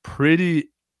were like pretty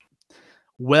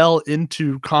well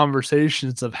into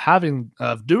conversations of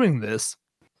doing this.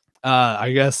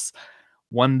 I guess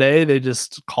one day they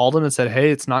just called him and said,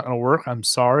 "Hey, it's not going to work. I'm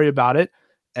sorry about it."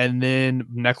 And then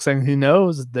next thing he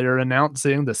knows, they're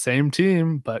announcing the same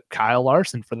team, but Kyle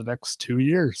Larson for the next 2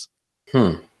 years.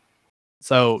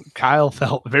 So Kyle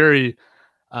felt very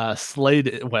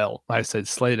slated. Well, I said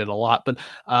slated a lot, but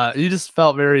he just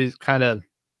felt very kind of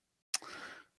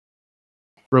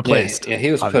replaced. Yeah,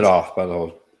 he was put off by the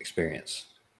whole experience.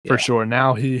 For sure.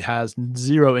 Now he has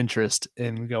zero interest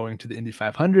in going to the Indy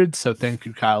 500. So thank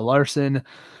you, Kyle Larson.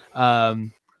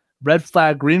 Red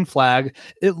flag, green flag.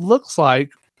 It looks like,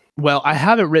 well, I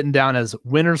have it written down as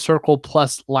Winner Circle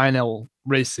plus Lionel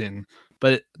Racing,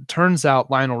 but it turns out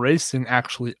Lionel Racing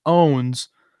actually owns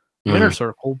Winner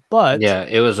Circle. But yeah,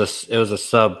 it was a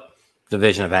sub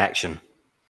division of Action.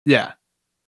 Yeah.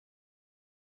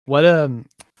 What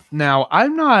now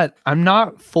I'm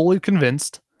not fully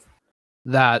convinced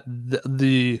that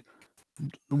the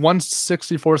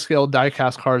 1/64 scale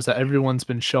diecast cars that everyone's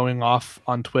been showing off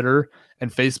on Twitter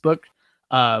and Facebook,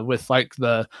 with like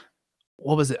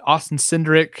what was it, Austin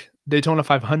Cindric Daytona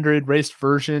 500 raced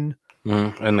version,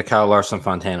 and the Kyle Larson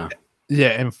Fontana.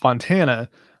 Yeah, and Fontana.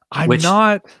 Which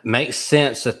makes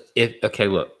sense. Okay,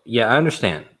 look, yeah, I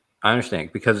understand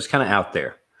because it's kind of out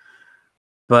there,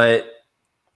 but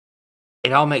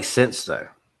it all makes sense though,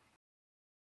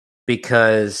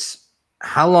 because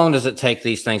how long does it take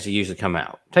these things to usually come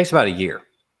out? It takes about a year.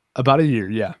 About a year,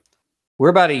 yeah. We're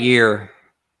about a year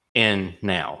in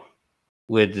now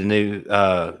with the new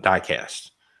diecast.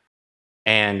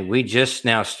 And we just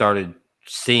now started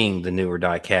seeing the newer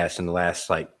diecast in the last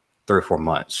like 3 or 4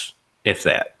 months, if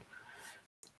that.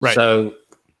 Right. So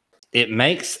it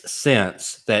makes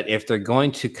sense that if they're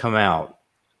going to come out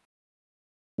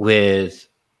with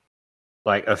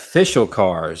like official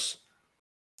cars,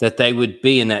 that they would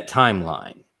be in that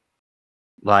timeline.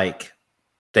 Like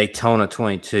Daytona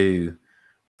 22,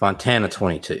 Fontana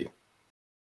 22.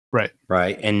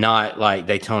 Right. And not like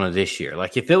Daytona this year.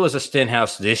 Like if it was a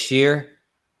Stenhouse this year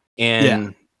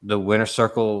in the Winter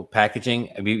Circle packaging,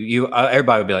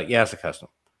 everybody would be like, yeah, it's a custom.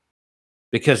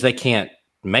 Because they can't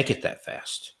make it that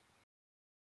fast.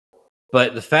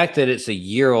 But the fact that it's a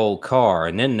year-old car,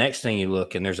 and then next thing you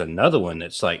look, and there's another one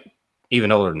that's like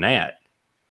even older than that.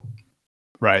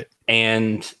 Right.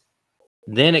 And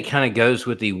then it kind of goes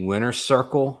with the Winter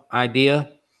Circle idea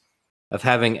of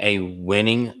having a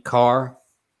winning car,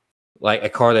 like a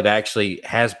car that actually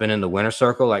has been in the Winter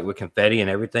Circle, like with confetti and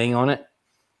everything on it.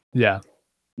 Yeah.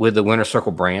 With the Winter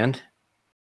Circle brand.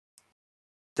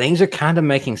 Things are kind of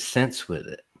making sense with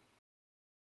it.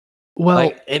 Well,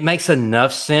 like, it makes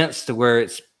enough sense to where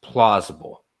it's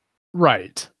plausible.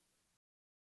 Right.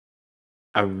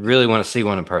 I really want to see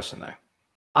one in person, though.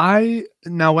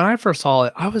 Now, when I first saw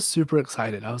it, I was super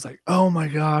excited. I was like, oh my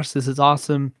gosh, this is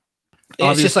awesome.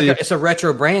 It's just like it's a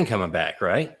retro brand coming back,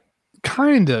 right?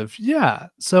 Kind of, yeah.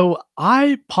 So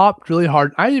I popped really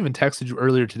hard. I even texted you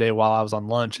earlier today while I was on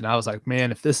lunch, and I was like,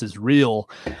 man, if this is real,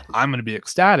 I'm going to be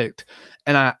ecstatic.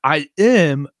 And I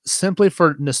am, simply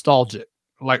for nostalgic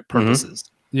like purposes.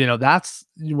 That's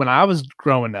when I was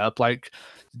growing up, like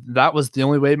that was the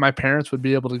only way my parents would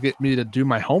be able to get me to do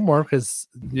my homework is,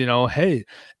 hey,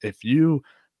 if you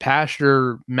pass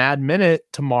your Mad Minute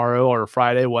tomorrow or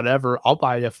Friday, whatever, I'll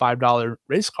buy you a $5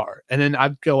 race car. And then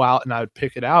I'd go out and I would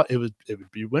pick it out. It would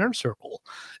be Winter Circle,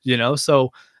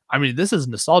 So, I mean, this is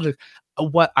nostalgic.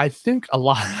 What I think a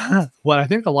lot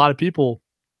of people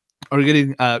are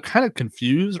getting kind of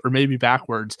confused or maybe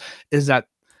backwards is that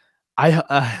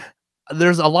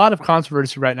there's a lot of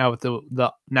controversy right now with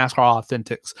the NASCAR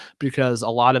Authentics because a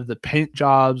lot of the paint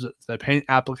jobs, the paint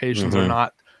applications are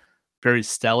not very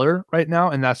stellar right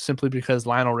now. And that's simply because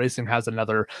Lionel Racing has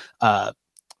another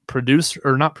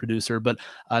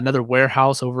another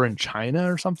warehouse over in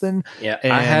China or something. Yeah.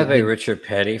 And I have a Richard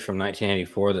Petty from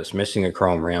 1984 that's missing a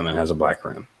chrome rim and has a black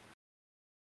rim.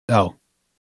 Oh.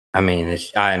 I mean,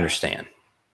 I understand.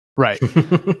 Right.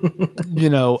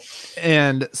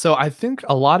 And so I think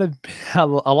a lot of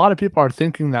people are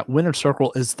thinking that Winter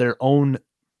Circle is their own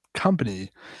company,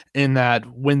 in that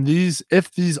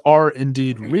if these are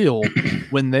indeed real,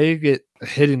 when they get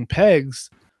hitting pegs,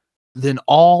 then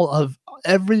all of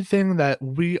everything that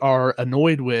we are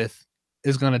annoyed with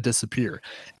is going to disappear.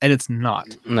 And it's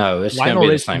not. No, it's going to be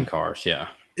the same cars. Yeah.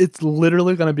 It's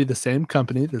literally going to be the same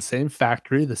company, the same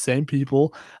factory, the same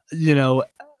people,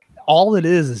 all it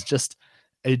is just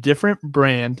a different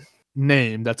brand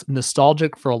name that's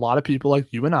nostalgic for a lot of people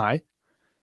like you and I.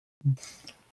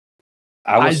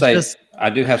 I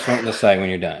do have something to say when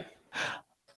you're done.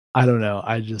 I don't know.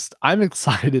 I'm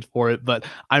excited for it, but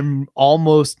I'm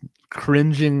almost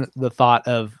cringing the thought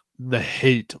of the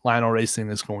hate Lionel Racing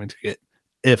is going to get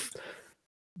if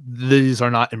these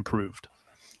are not improved.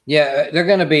 Yeah, they're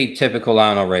going to be typical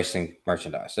Lionel Racing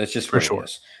merchandise. That's just what it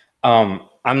is.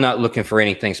 I'm not looking for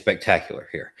anything spectacular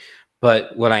here.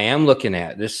 But what I am looking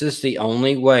at, this is the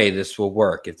only way this will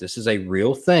work. If this is a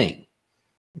real thing,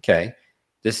 okay,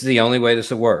 this is the only way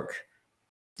this will work.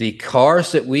 The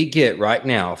cars that we get right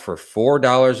now for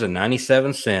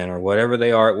 $4.97 or whatever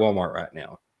they are at Walmart right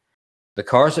now, the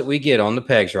cars that we get on the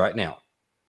pegs right now,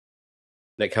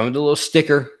 that come with a little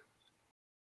sticker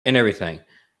and everything,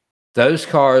 those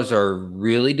cars are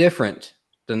really different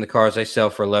than the cars they sell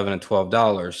for $11 and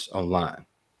 $12 online.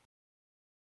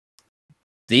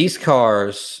 These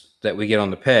cars that we get on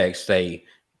the pegs,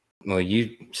 you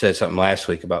said something last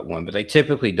week about one, but they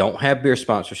typically don't have beer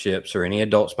sponsorships or any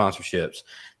adult sponsorships.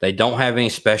 They don't have any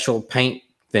special paint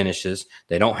finishes.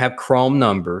 They don't have chrome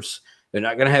numbers. They're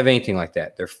not going to have anything like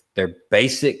that. They're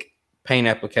basic paint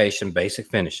application, basic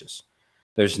finishes.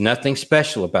 There's nothing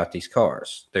special about these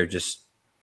cars. They're just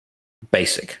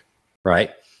basic,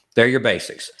 right? They're your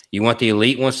basics. You want the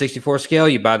Elite 164 scale,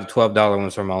 you buy the $12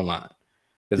 ones from online.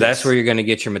 Because that's where you're going to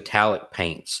get your metallic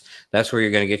paints. That's where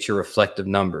you're going to get your reflective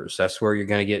numbers. That's where you're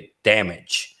going to get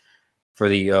damage for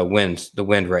the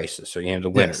wind races, or the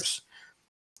winners. Yes.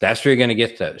 That's where you're going to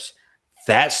get those.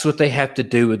 That's what they have to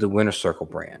do with the Winter Circle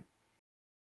brand.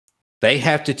 They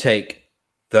have to take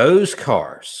those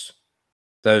cars,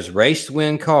 those race to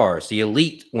win cars, the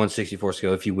Elite 164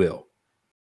 scale, if you will,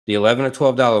 the $11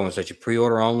 or $12 ones that you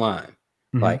pre-order online.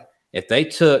 Mm-hmm. Like if they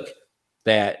took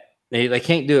that. They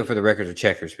can't do it for the records or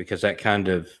checkers because that kind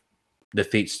of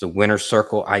defeats the Winter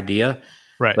Circle idea.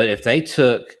 Right. But if they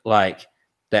took like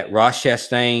that Ross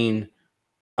Chastain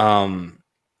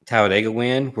Talladega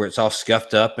win where it's all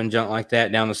scuffed up and junk like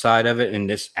that down the side of it, and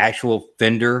this actual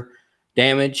fender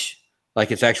damage, like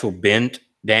it's actual bent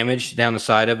damage down the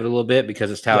side of it a little bit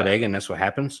because it's Talladega and that's what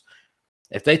happens.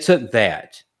 If they took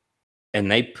that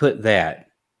and they put that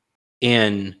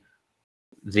in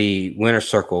the winter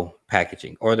circle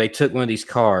packaging, or they took one of these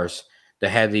cars that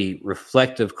had the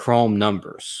reflective chrome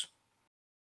numbers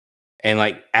and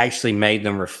like actually made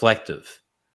them reflective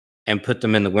and put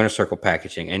them in the winter circle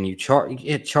packaging, and you charge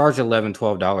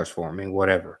 $11-12 for them, I mean,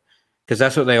 whatever, because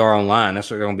that's what they are online. That's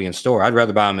what they're going to be in store. I'd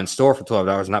rather buy them in store for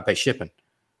 $12 and not pay shipping.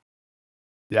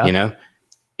 Yeah. You know,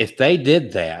 if they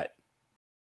did that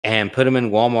and put them in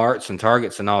Walmarts and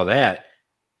Targets and all that,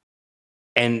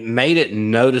 and made it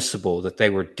noticeable that they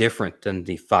were different than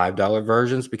the $5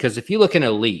 versions, because if you look at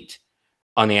Elite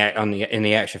in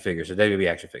the action figures, the WWE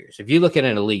action figures, if you look at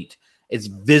an Elite, it's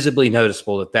visibly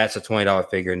noticeable that that's a $20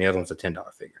 figure and the other one's a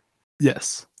 $10 figure.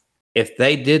 Yes. If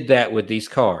they did that with these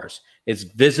cars, it's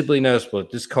visibly noticeable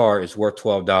that this car is worth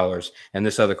 $12 and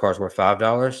this other car is worth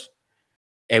 $5,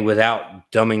 and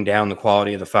without dumbing down the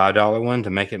quality of the $5 one to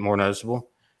make it more noticeable.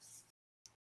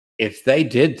 If they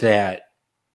did that,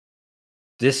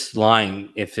 this line,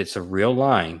 if it's a real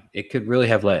line, it could really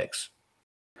have legs.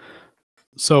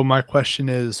 So my question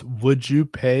is, would you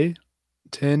pay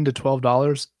 $10 to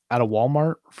 $12 at a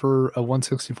Walmart for a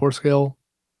 1/64 scale?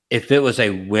 If it was a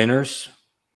winner's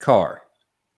car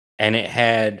and it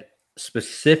had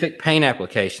specific paint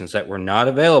applications that were not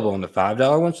available in the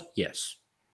 $5 ones, yes.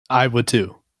 I would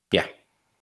too. Yeah.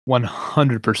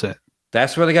 100%.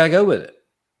 That's where they got to go with it.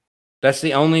 That's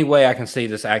the only way I can see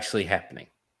this actually happening.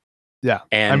 Yeah.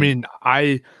 And I mean,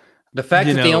 the fact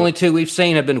that the only two we've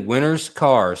seen have been winners'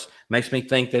 cars makes me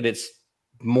think that it's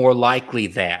more likely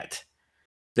that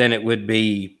than it would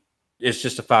be. It's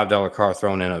just a $5 car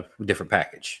thrown in a different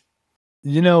package.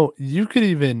 You know, you could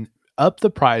even up the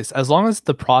price as long as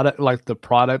the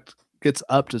product gets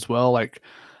upped as well. Like,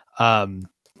 I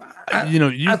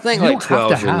think like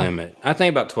 12 is your limit. I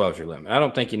think about 12 is your limit. I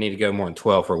don't think you need to go more than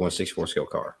 12 for a 1/64 scale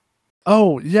car.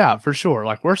 Oh yeah, for sure.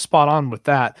 Like, we're spot on with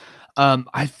that.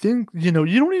 I think, you don't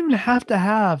even have to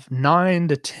have 9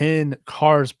 to 10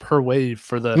 cars per wave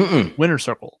for the winner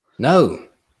circle. No,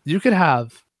 you could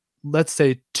have, let's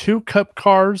say, 2 cup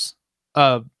cars,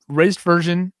 raced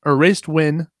version or raced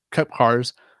win cup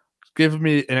cars. Give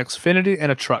me an Xfinity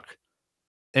and a truck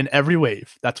in every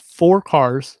wave. That's 4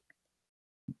 cars.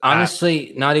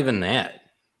 Honestly, not even that.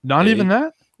 Not even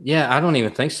that? Yeah, I don't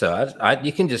even think so.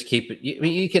 You can just keep it.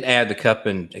 You can add the cup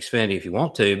and Xfinity if you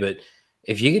want to, but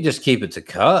if you could just keep it to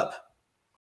cup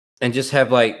and just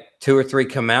have like 2 or 3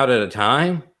 come out at a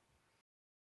time.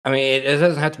 I mean, it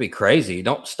doesn't have to be crazy.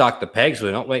 Don't stock the pegs.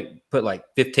 We don't put like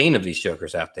 15 of these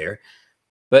jokers out there.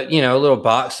 But, a little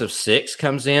box of 6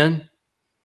 comes in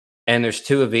and there's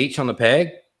 2 of each on the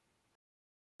peg.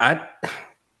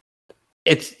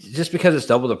 It's just because it's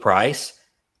double the price.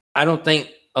 I don't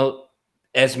think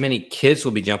as many kids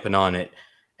will be jumping on it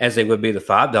as they would be the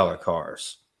 $5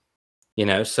 cars.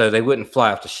 So they wouldn't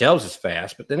fly off the shelves as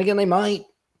fast, but then again, they might.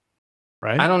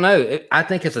 Right? I don't know. I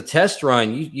think as a test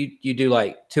run, you do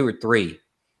like 2 or 3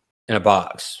 in a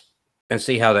box and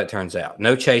see how that turns out.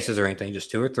 No chases or anything, just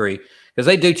 2 or 3, because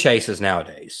they do chases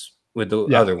nowadays with the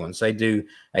other ones. They do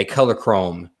a color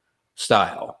chrome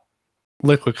style,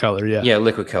 liquid color, yeah,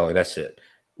 liquid color. That's it.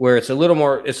 Where it's a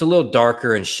little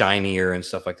darker and shinier and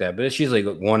stuff like that. But it's usually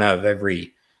one out of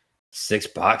every 6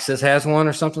 boxes has one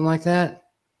or something like that.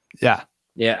 Yeah.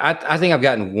 Yeah, I think I've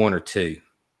gotten 1 or 2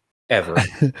 ever.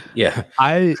 Yeah.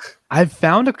 I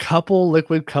found a couple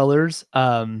liquid colors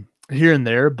here and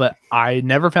there, but I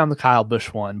never found the Kyle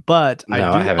Busch one. But I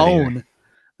own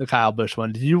the Kyle Busch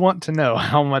one. Do you want to know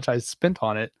how much I spent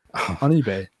on it on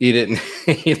eBay? You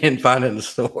didn't find it in the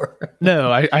store?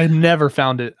 No, I never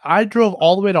found it. I drove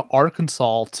all the way to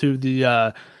Arkansas to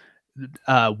the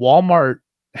Walmart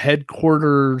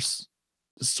headquarters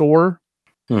store.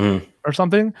 Mm-hmm. Or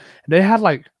something. They had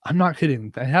I'm not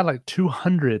kidding. They had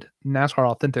 200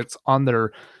 NASCAR Authentics on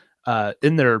their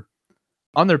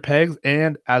on their pegs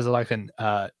and as an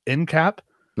end cap.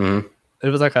 Mm-hmm. It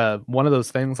was one of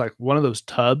those things, one of those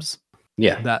tubs.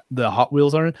 Yeah. That the Hot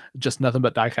Wheels are in, just nothing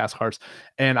but diecast cars.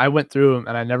 And I went through them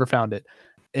and I never found it.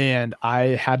 And I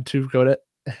had to go to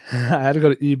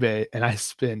eBay and I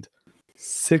spent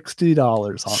 $60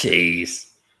 on it. Jeez.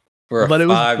 For a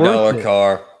 $5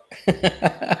 car.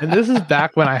 And this is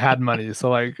back when I had money,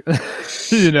 so I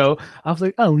was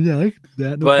like, oh yeah, I can do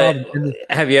that. No problem.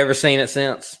 Have you ever seen it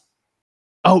since?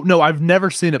 Oh no, I've never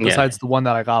seen it besides the one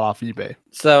that I got off eBay.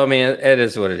 So I mean, it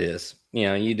is what it is.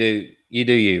 You do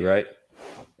you, right?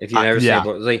 If you never seen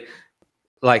it,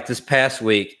 like this past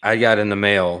week, I got in the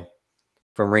mail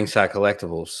from Ringside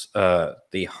Collectibles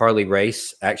the Harley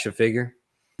Race action figure.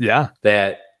 Yeah,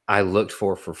 that I looked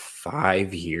for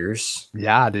 5 years.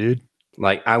 Yeah, dude.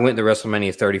 Like, I went to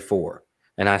WrestleMania 34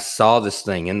 and I saw this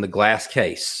thing in the glass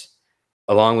case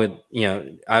along with,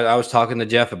 I was talking to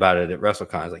Jeff about it at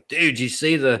WrestleCon. I was like, dude, did you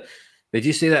see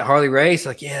that Harley race?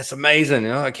 Like, yeah, it's amazing.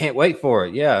 I can't wait for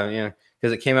it. Yeah.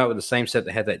 Because it came out with the same set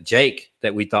that had that Jake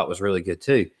that we thought was really good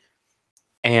too.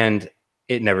 And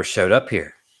it never showed up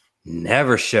here.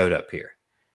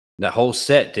 That whole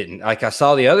set didn't. Like, I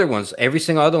saw the other ones, every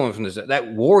single other one from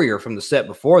that Warrior from the set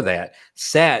before that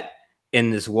sat in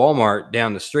this Walmart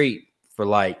down the street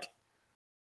for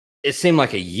it seemed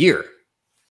like a year,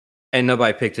 and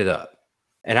nobody picked it up.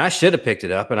 And I should have picked it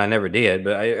up, and I never did.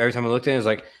 But every time I looked at it, it was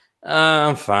like,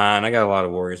 I'm fine. I got a lot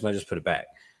of Warriors, and I just put it back.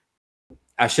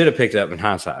 I should have picked it up in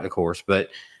hindsight, of course, but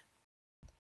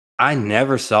I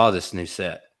never saw this new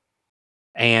set.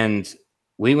 And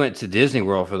we went to Disney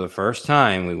World for the first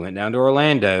time. We went down to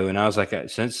Orlando, and I was like,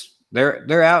 since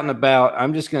they're out and about,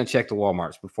 I'm just going to check the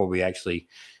Walmarts before we actually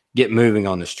get moving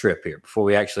on this trip here, before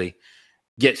we actually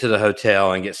get to the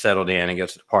hotel and get settled in and go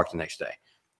to the park the next day.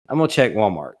 I'm going to check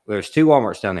Walmart. There's 2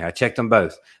 Walmarts down there. I checked them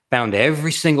both. Found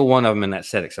every single one of them in that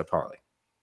set except Harley.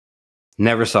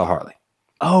 Never saw Harley.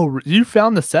 Oh, you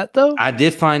found the set, though? I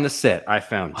did find the set. I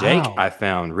found Jake. Wow. I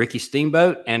found Ricky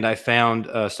Steamboat. And I found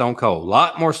Stone Cold. A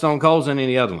lot more Stone Colds than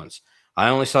any other ones. I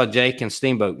only saw Jake and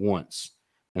Steamboat once.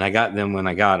 And I got them when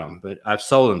I got them. But I've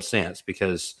sold them since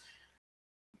because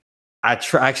I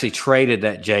actually traded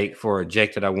that Jake for a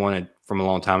Jake that I wanted from a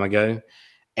long time ago.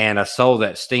 And I sold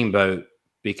that Steamboat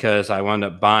because I wound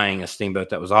up buying a Steamboat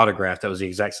that was autographed. That was the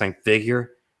exact same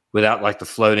figure without the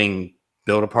floating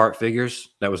build-apart figures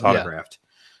that was autographed. Yeah.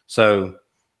 So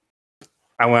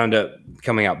I wound up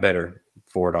coming out better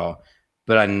for it all.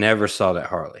 But I never saw that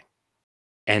Harley.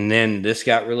 And then this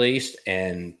got released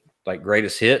and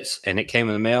greatest hits, and it came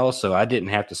in the mail, so I didn't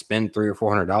have to spend $300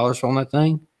 or $400 on that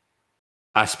thing.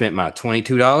 I spent my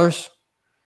 $22,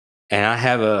 and I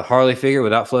have a Harley figure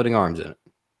without floating arms in it.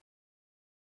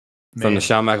 Man. From the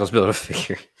Shawn Michaels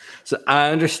Build-A-Figure. So I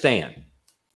understand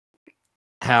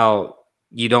how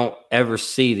you don't ever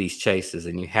see these chases,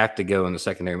 and you have to go in the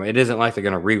secondary. It isn't like they're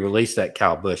going to re-release that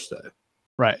Kyle Busch, though.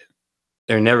 Right.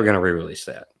 They're never going to re-release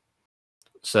that.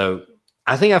 So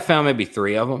I think I found maybe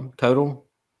 3 of them total.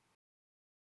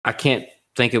 I can't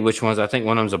think of which ones. I think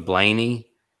one of them's a Blaney.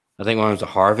 I think one of them's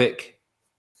a Harvick,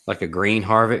 like a green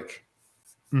Harvick.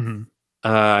 Mm-hmm.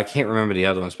 I can't remember the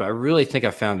other ones, but I really think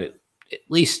I found at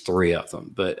least 3 of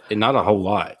them, but not a whole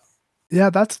lot. Yeah,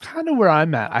 that's kind of where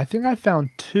I'm at. I think I found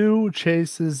 2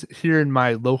 chases here in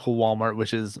my local Walmart,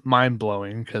 which is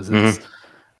mind-blowing because it's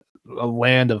a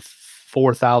land of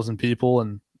 4,000 people,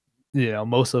 and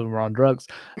most of them are on drugs.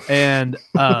 And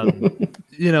and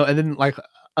then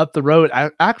up the road,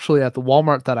 actually at the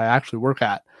Walmart that I actually work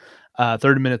at,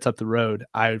 30 minutes up the road,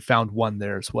 I found one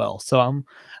there as well. So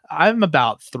I'm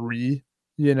about 3.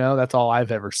 That's all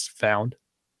I've ever found.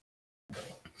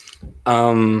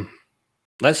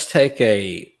 Let's take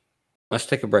a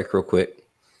break real quick,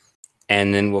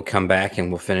 and then we'll come back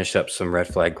and we'll finish up some red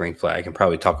flag, green flag, and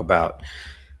probably talk about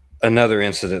another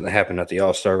incident that happened at the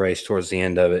All-Star race towards the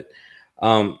end of it.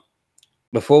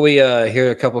 Before we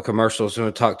hear a couple of commercials, I'm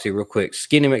going to talk to you real quick.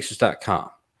 SkinnyMixers.com.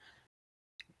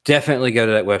 Definitely go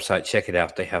to that website. Check it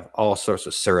out. They have all sorts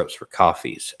of syrups for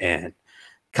coffees and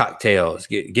cocktails.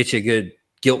 Get you a good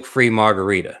guilt-free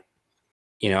margarita.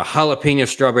 Jalapeno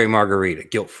strawberry margarita,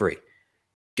 guilt-free.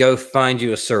 Go find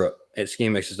you a syrup at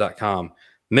SkinnyMixers.com.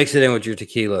 Mix it in with your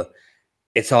tequila.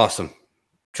 It's awesome.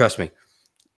 Trust me.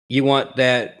 You want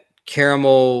that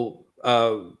caramel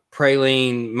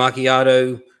praline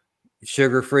macchiato,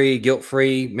 sugar-free,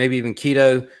 guilt-free, maybe even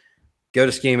keto, go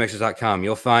to SkinnyMixers.com.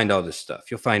 You'll find all this stuff.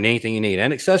 You'll find anything you need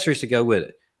and accessories to go with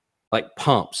it, like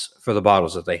pumps for the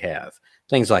bottles that they have,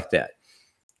 things like that.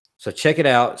 So check it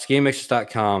out,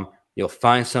 SkinnyMixers.com. You'll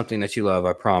find something that you love,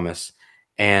 I promise.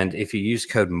 And if you use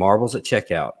code MARBLES at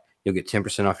checkout, you'll get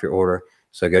 10% off your order.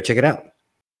 So go check it out.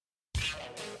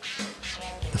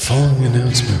 The following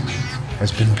announcement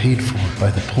has been paid for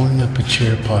by the Pulling Up a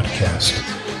Chair podcast.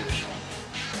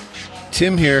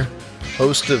 Tim here,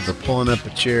 host of the Pulling Up a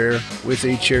Chair with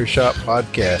a Chair Shot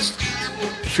podcast.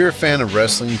 If you're a fan of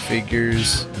wrestling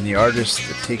figures and the artists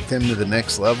that take them to the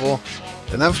next level,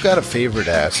 then I've got a favor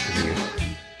to ask of you.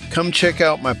 Come check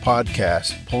out my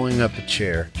podcast, Pulling Up a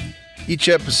Chair. Each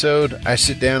episode, I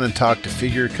sit down and talk to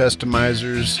figure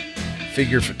customizers,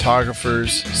 figure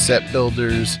photographers, set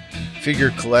builders,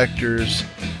 figure collectors,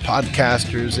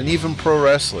 podcasters, and even pro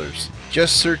wrestlers.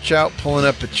 Just search out Pulling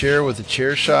Up a Chair with a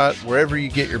Chair Shot wherever you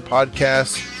get your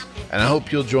podcasts, and I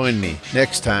hope you'll join me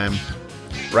next time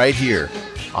right here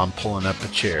on Pulling Up a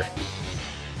Chair.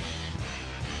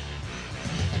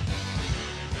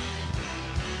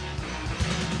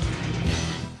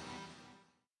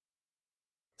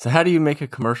 So how do you make a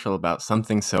commercial about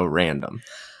something so random?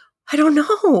 I don't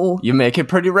know. You make it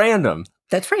pretty random.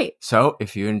 That's right. So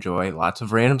if you enjoy lots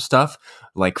of random stuff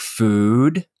like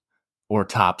food or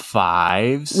top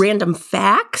fives, Random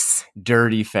facts.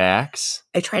 dirty facts,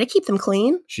 I try to keep them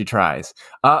clean. she tries.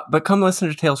 But come listen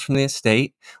to Tales from the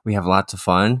Estate. We have lots of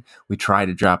fun. We try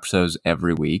to drop shows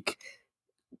every week.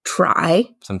 Try.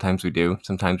 Sometimes we do.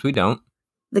 Sometimes we don't.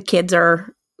 The kids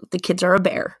are a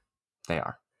bear. They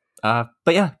are.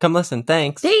 But yeah, come listen.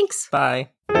 Thanks. Thanks. Bye.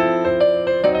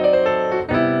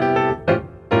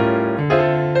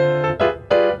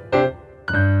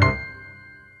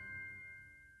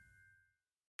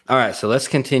 All right, so let's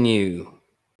continue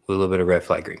with a little bit of red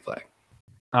flag, green flag.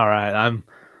 All right, I'm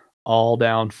all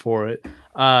down for it.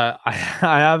 I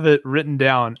have it written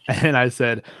down, and I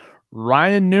said,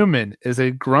 Ryan Newman is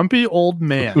a grumpy old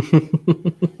man.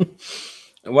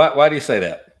 Why do you say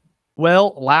that?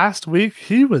 Well, last week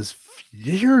he was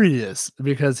furious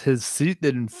because his seat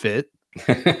didn't fit,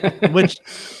 which,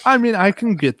 I mean, I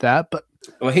can get that, but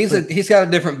well, he's got a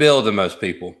different build than most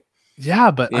people. yeah,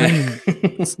 but I Yeah.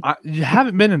 mean, you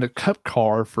haven't been in a cup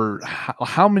car for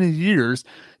how many years?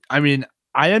 I mean,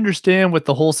 I understand with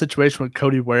the whole situation with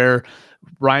Cody Ware,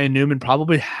 Ryan Newman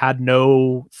probably had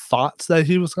no thoughts that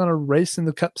he was going to race in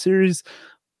the Cup Series.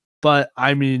 But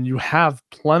I mean, you have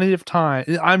plenty of time.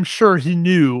 I'm sure he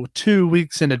knew 2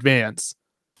 weeks in advance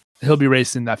he'll be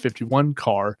racing that 51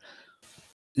 car.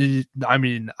 I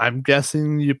mean, I'm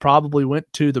guessing you probably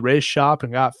went to the race shop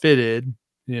and got fitted,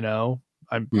 you know.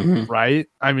 I'm right.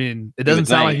 I mean, it doesn't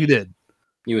sound like he did.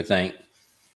 You would think.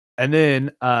 And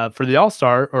then for the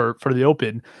All-Star or for the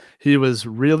Open, he was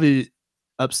really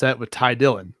upset with Ty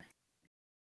Dillon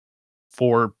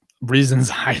for reasons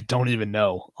I don't even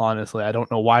know. Honestly, I don't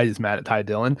know why he's mad at Ty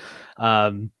Dillon.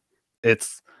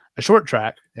 It's a short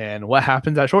track, and what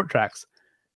happens at short tracks?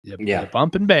 You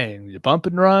bump and bang, you bump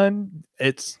and run.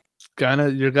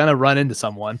 You're gonna run into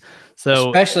someone. So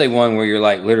especially one where you're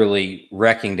like literally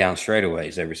wrecking down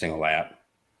straightaways every single lap.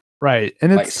 Right,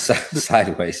 and Like it's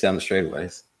sideways down the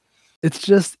straightaways. It's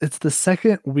the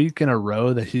second week in a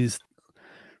row that he's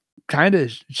kind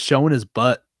of showing his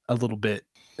butt a little bit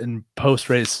in post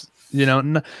race. You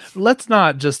know, let's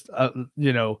not just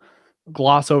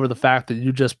gloss over the fact that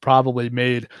you just probably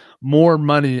made more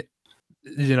money,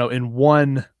 in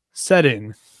one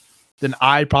setting than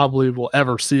I probably will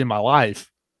ever see in my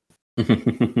life. It's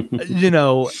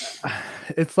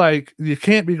like you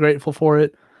can't be grateful for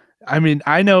it. I mean,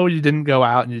 I know you didn't go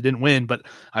out and you didn't win, but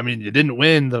I mean, you didn't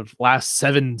win the last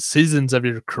 7 seasons of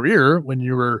your career when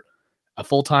you were a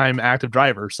full-time active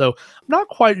driver. So I'm not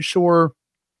quite sure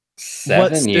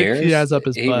 7 years he has up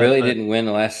his he butt, really but didn't win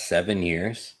the last 7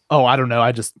 years. Oh, I don't know.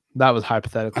 That was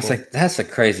hypothetical. I was like, that's a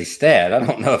crazy stat. I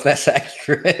don't know if that's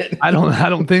accurate. I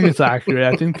don't think it's accurate.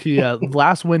 I think he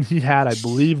last win he had, I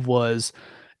believe, was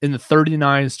in the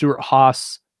 39 Stuart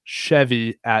Haas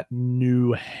Chevy at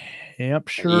New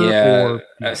Hampshire. Yeah,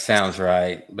 that sounds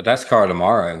right. But that's car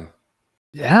tomorrow.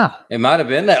 Yeah, it might have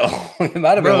been that long. It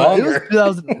might have been longer. It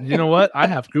was 2000, you know what? I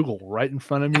have Google right in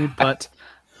front of me, but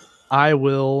I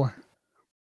will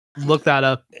look that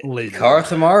up later. Car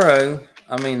tomorrow.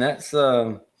 I mean, that's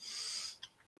a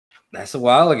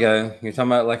while ago. You're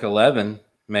talking about like 11,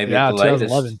 maybe at the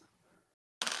latest.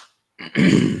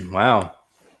 2011. Wow.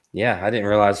 Yeah, I didn't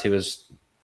realize he was.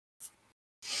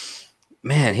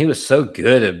 Man, he was so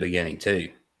good at the beginning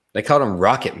too. They called him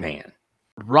Rocket Man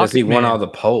because he won all the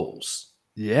poles.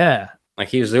 Yeah, like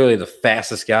he was literally the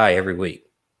fastest guy every week.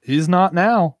 He's not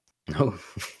now. No,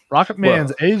 Rocket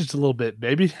Man's aged a little bit,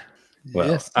 baby. Well,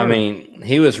 yes, I mean,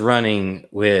 he was running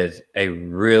with a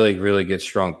really, really good,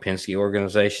 strong Penske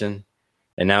organization,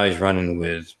 and now he's running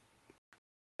with,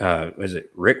 is it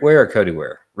Rick Ware or Cody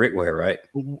Ware? Rick Ware, right?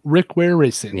 Rick Ware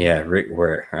Racing. Yeah, Rick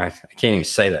Ware. I can't even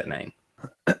say that name.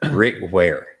 Rick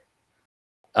Ware.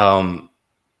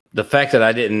 The fact that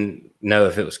I didn't know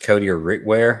if it was Cody or Rick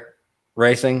Ware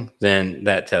Racing, then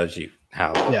that tells you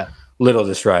how little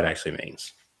this ride actually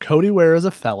means. Cody Ware is a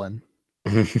felon.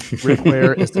 Rick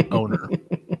Ware is the owner.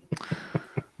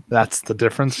 That's the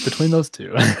difference between those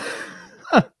two.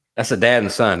 That's the dad and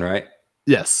the son, right?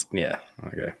 Yes. Yeah.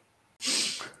 Okay.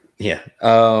 Yeah.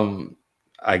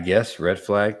 I guess red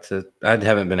flag to. I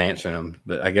haven't been answering them,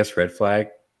 but I guess red flag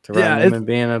to Ryan Newman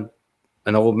being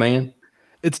an old man.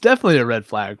 It's definitely a red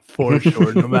flag for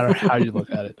sure, no matter how you look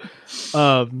at it.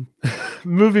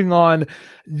 Moving on,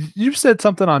 you said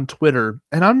something on Twitter,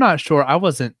 and I'm not sure. I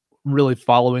wasn't really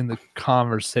following the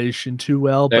conversation too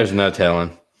well. There's no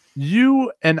telling.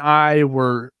 You and I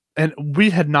were, and we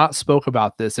had not spoke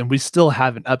about this, and we still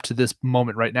haven't up to this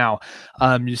moment right now.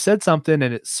 You said something,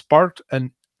 and it sparked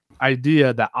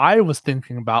idea that I was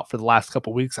thinking about for the last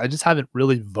couple weeks. I just haven't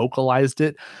really vocalized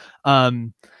it.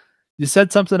 You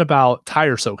said something about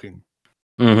tire soaking,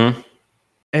 Mm-hmm.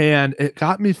 and it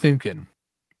got me thinking.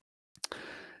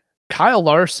 Kyle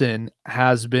Larson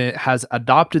has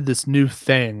adopted this new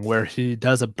thing where he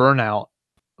does a burnout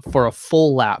for a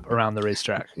full lap around the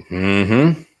racetrack.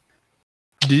 Mm-hmm.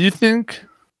 Do you think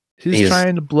he's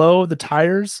trying to blow the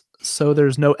tires so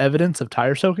there's no evidence of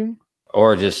tire soaking?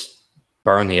 Or just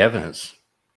burn the evidence.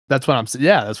 That's what I'm saying.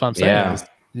 Yeah, that's what I'm saying. Yeah. Is,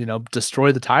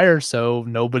 destroy the tires so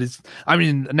nobody's. I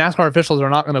mean, NASCAR officials are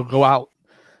not going to go out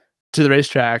to the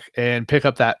racetrack and pick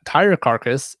up that tire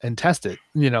carcass and test it.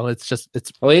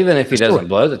 It's well, even if he destroyed. doesn't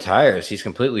blow the tires, he's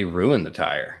completely ruined the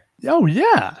tire. Oh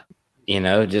yeah.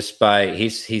 Just by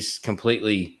he's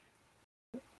completely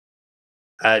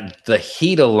the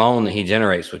heat alone that he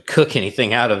generates would cook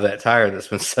anything out of that tire that's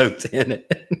been soaked in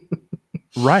it.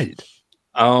 Right.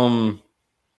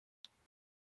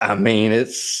 I mean,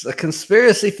 it's a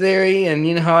conspiracy theory, and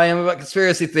you know how I am about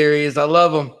conspiracy theories. I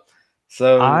love them.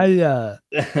 So I've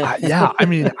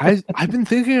been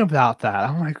thinking about that.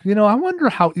 I'm like, I wonder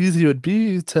how easy it would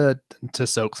be to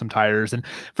soak some tires. And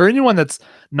for anyone that's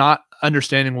not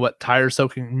understanding what tire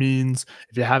soaking means,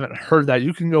 if you haven't heard that,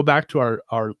 you can go back to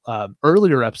our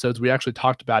earlier episodes. We actually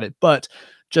talked about it, but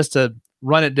just to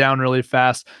run it down really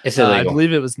fast, it's illegal. I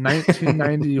believe it was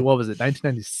 1990. What was it?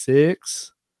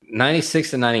 1996.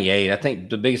 96 and 98. I think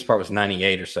the biggest part was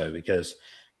 98 or so, because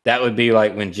that would be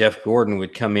like when Jeff Gordon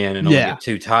would come in and only get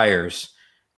 2 tires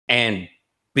and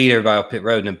beat everybody off pit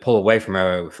road and then pull away from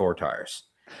everybody with 4 tires.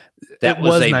 I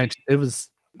want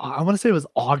to say it was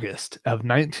August of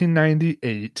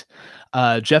 1998.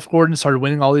 Jeff Gordon started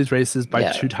winning all these races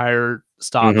by 2 tire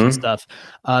stops and stuff.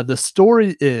 The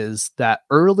story is that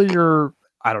earlier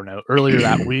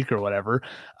that week or whatever,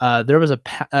 there was an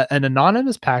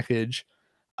anonymous package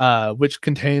which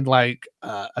contained like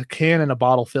a can and a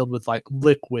bottle filled with like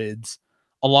liquids,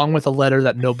 along with a letter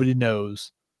that nobody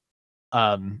knows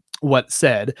what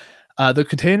said. The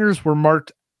containers were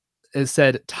marked. It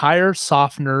said tire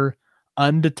softener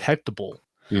undetectable.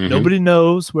 Nobody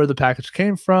knows where the package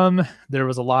came from. There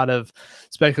was a lot of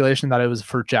speculation that it was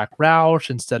for Jack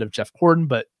Roush instead of Jeff Gordon,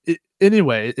 but it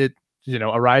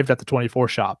arrived at the 24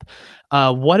 shop.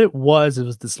 What it was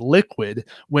this liquid.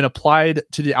 When applied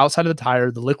to the outside of the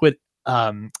tire, the liquid,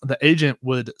 the agent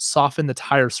would soften the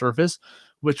tire surface,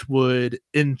 which would,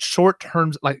 in short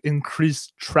terms, like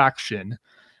increase traction,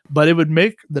 but it would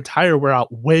make the tire wear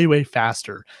out way, way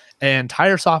faster. And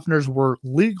tire softeners were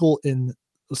legal in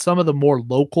some of the more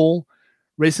local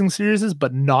racing series,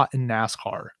 but not in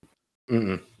NASCAR.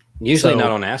 Usually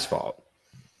not on asphalt.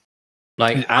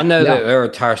 Like, I know that there are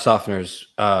tire softeners,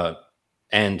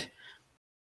 and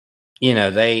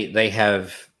they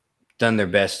have done their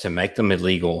best to make them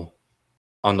illegal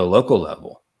on the local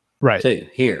level, right? Too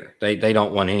here, they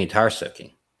don't want any tire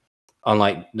soaking.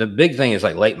 Unlike the big thing is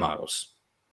like late models.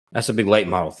 That's a big late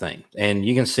model thing, and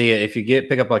you can see it if you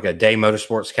pick up like a Day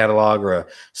Motorsports catalog or a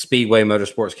Speedway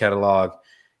Motorsports catalog.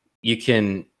 You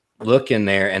can look in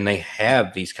there, and they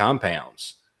have these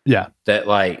compounds. Yeah, that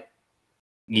like.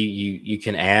 You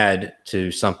can add to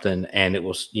something and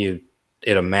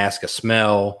it'll mask a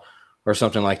smell or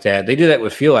something like that. They do that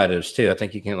with fuel additives too. I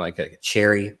think you can like a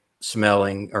cherry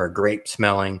smelling or a grape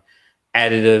smelling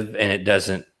additive, and it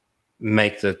doesn't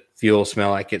make the fuel smell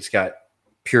like it's got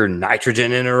pure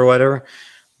nitrogen in it or whatever.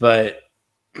 But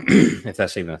if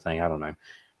that's even a thing, I don't know.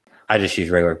 I just use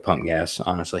regular pump gas,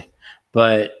 honestly.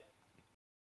 But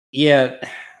yeah,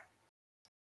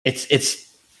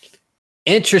 it's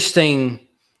interesting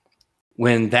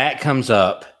when that comes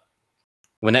up,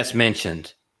 when that's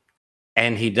mentioned,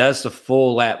 and he does the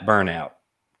full lap burnout,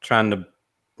 trying to,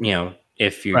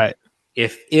 if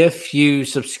you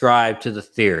subscribe to the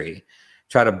theory,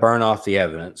 try to burn off the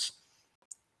evidence,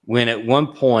 when at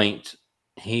one point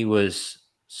he was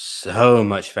so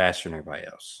much faster than everybody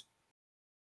else.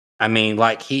 I mean,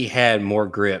 like, he had more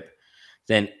grip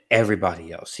than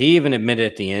everybody else. He even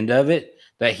admitted at the end of it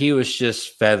that he was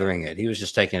just feathering it. He was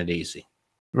just taking it easy.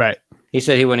 Right. He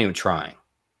said he wasn't even trying.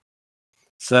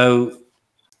 So,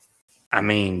 I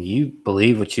mean, you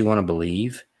believe what you want to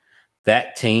believe.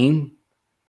 That team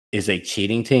is a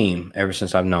cheating team ever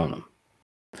since I've known them.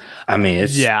 I mean,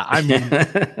 it's... Yeah, I mean,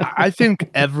 I think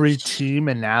every team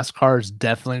in NASCAR is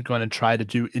definitely going to try to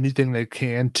do anything they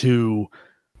can to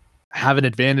have an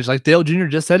advantage. Like Dale Jr.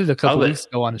 just said it a couple weeks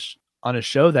ago on a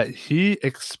show that he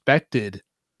expected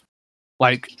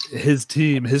like his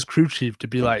team, his crew chief to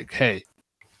be like, hey.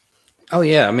 Oh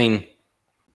yeah. I mean,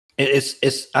 I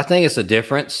think it's a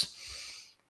difference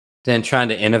than trying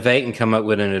to innovate and come up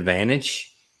with an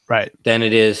advantage. Right. than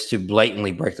it is to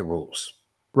blatantly break the rules.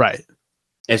 Right.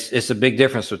 It's a big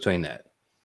difference between that.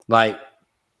 Like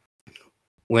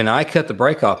when I cut the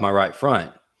brake off my right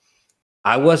front,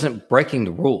 I wasn't breaking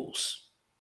the rules.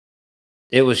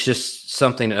 It was just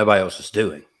something that nobody else was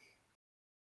doing.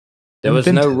 There was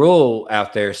no rule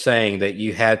out there saying that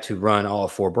you had to run all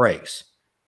 4 brakes.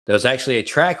 There was actually a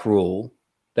track rule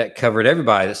that covered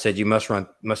everybody that said you must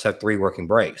have 3 working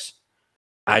brakes.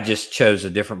 I just chose a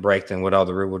different brake than what all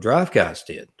the rear-wheel drive guys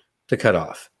did to cut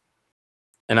off.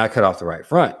 And I cut off the right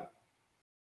front.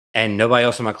 And nobody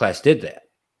else in my class did that.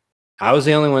 I was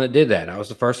the only one that did that. I was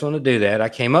the first one to do that. I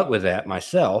came up with that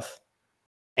myself,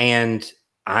 and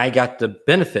I got the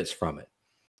benefits from it.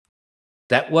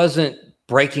 That wasn't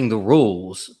breaking the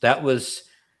rules. That was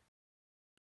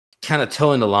kind of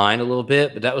towing the line a little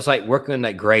bit, but that was like working in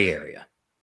that gray area.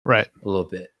 Right. A little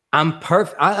bit. I'm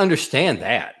perfect. I understand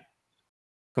that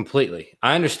completely.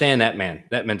 I understand that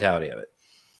mentality of it.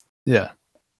 Yeah.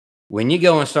 When you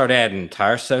go and start adding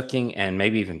tire soaking and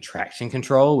maybe even traction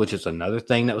control, which is another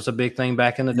thing that was a big thing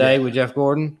back in the day with Jeff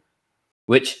Gordon,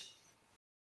 which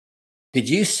did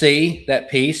you see that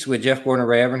piece with Jeff Gordon and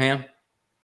Ray Evernham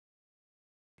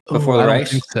before the race? I don't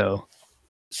think so.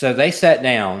 So they sat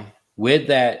down with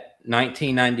that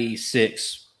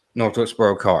 1996 North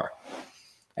Wilkesboro car,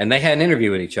 and they had an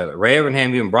interview with each other. Ray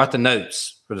Evernham even brought the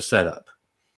notes for the setup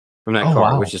from that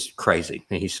car, which is crazy.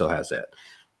 And he still has that.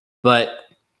 But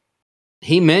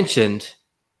he mentioned,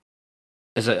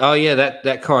 it's like, oh yeah,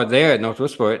 that car there at North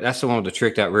Wilkesboro, that's the one with the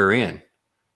tricked out rear end.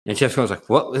 And Jeff was like,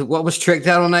 what was tricked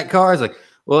out on that car? It's like,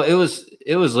 well, it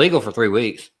was legal for 3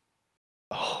 weeks.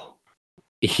 Oh,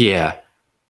 yeah.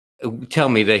 Tell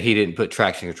me that he didn't put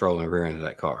traction control in the rear end of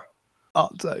that car. I'll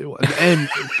tell you what. And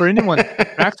for anyone,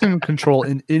 traction control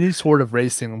in any sort of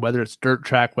racing, whether it's dirt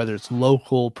track, whether it's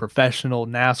local, professional,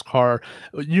 NASCAR,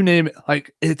 you name it,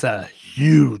 like it's a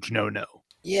huge no-no.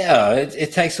 Yeah,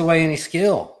 it takes away any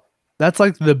skill. That's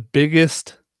like the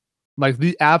biggest, like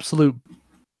the absolute,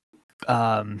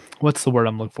 what's the word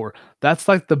I'm looking for? That's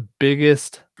like the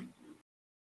biggest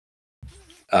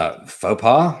faux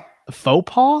pas?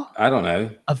 Faux pas? I don't know.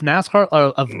 Of NASCAR or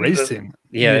of racing.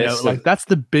 Yeah, like that's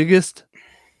the biggest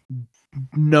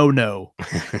no-no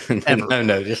ever.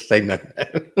 No, just say no.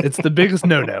 It's the biggest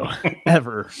no-no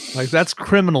ever. Like that's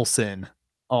criminal sin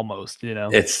almost,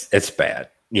 It's bad.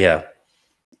 Yeah.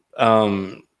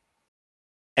 And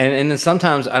then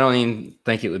sometimes I don't even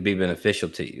think it would be beneficial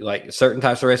to you. Like certain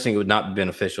types of racing, it would not be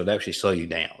beneficial to actually slow you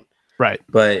down. Right.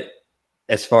 But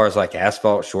as far as like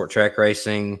asphalt, short track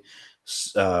racing,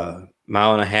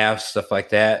 mile and a half, stuff like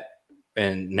that,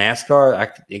 and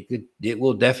NASCAR, it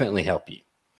will definitely help you.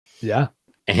 Yeah.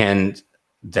 And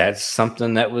that's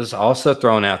something that was also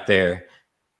thrown out there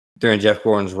during Jeff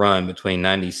Gordon's run between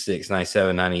 96,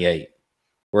 97, 98,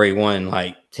 where he won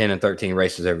like 10 and 13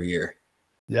 races every year.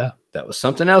 Yeah. That was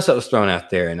something else that was thrown out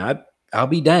there. And I'll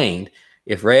be danged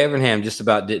if Ray Evernham just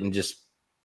about didn't just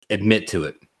admit to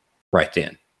it right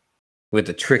then with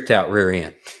the tricked out rear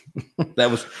end. that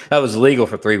was legal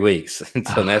for 3 weeks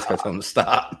until NASCAR told him to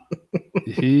stop.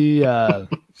 He's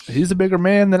a bigger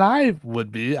man than I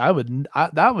would be.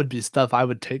 That would be stuff I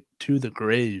would take to the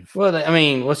grave. Well, I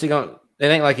mean, what's he going? It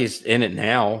ain't like he's in it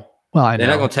now. Well, I know. They're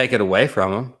not going to take it away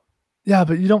from him. Yeah,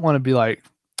 but you don't want to be like,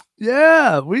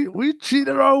 yeah, we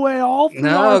cheated our way off.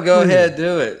 No, go ahead,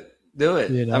 do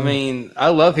it. I mean, I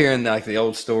love hearing like the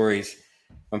old stories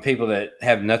from people that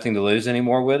have nothing to lose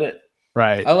anymore with it.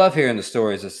 Right. I love hearing the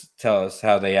stories that tell us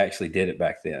how they actually did it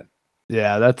back then.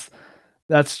 Yeah,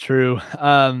 that's true.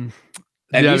 Have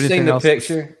you seen the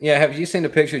picture? Yeah, have you seen the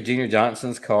picture of Junior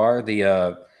Johnson's car?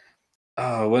 The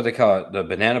what do they call it? The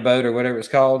banana boat or whatever it's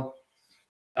called.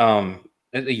 The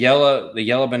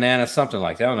yellow banana, something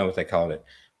like that. I don't know what they called it,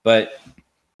 but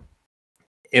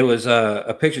it was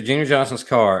a picture of Junior Johnson's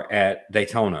car at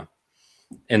Daytona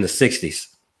in the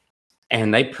 60s,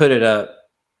 and they put it up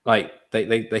like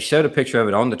they showed a picture of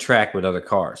it on the track with other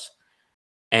cars,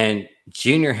 and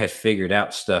Junior had figured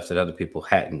out stuff that other people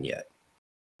hadn't yet.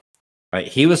 Right,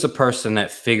 he was the person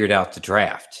that figured out the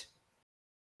draft.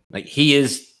 Like he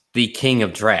is the king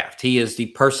of draft. He is the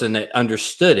person that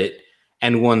understood it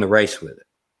and won the race with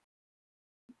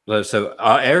it. So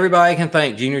everybody can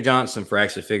thank Junior Johnson for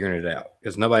actually figuring it out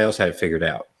because nobody else had it figured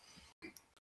out.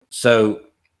 So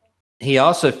he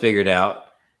also figured out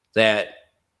that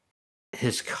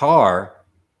his car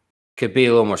could be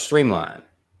a little more streamlined.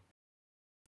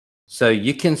 So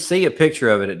you can see a picture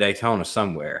of it at Daytona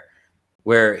somewhere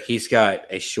where he's got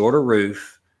a shorter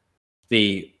roof.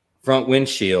 The front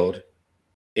windshield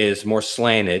is more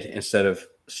slanted instead of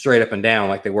straight up and down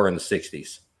like they were in the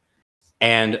 60s.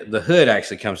 And the hood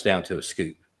actually comes down to a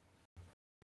scoop.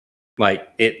 like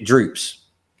it droops.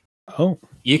 Oh,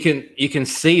 You can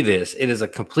see this. It is a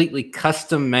completely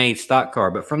custom made stock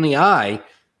car, but from the eye,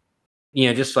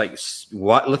 just like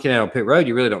looking at it on pit road,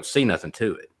 you really don't see nothing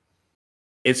to it.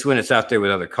 It's when it's out there with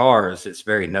other cars, it's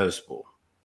very noticeable.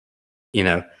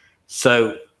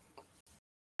 So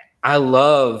I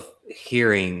love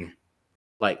hearing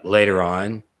like later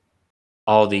on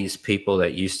all these people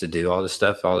that used to do all this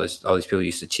stuff, all these people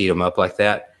used to cheat them up like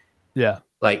that. Yeah.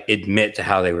 Like admit to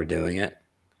how they were doing it.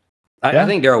 I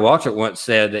think Darrell Waltrip once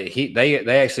said that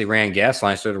they actually ran gas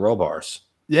lines through the roll bars.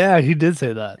 Yeah, he did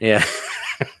say that. Yeah.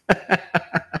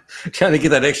 Trying to get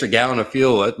that extra gallon of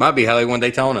fuel. It might be how they won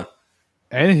Daytona.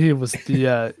 And he was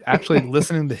the actually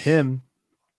listening to him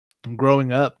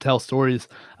growing up tell stories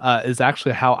is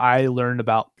actually how I learned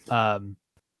about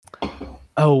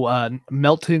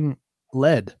melting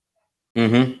lead.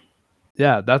 Mm-hmm.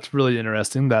 Yeah, that's really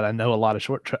interesting that I know a lot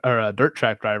of dirt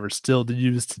track drivers still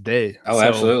use today. Oh,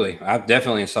 absolutely. I've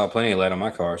definitely installed plenty of lead on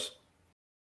my cars.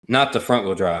 Not the front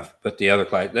wheel drive, but the other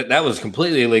class. That was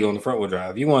completely illegal in the front wheel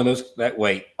drive. You want those that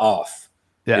weight off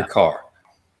your car,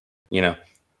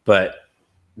 but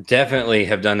definitely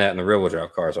have done that in the rear wheel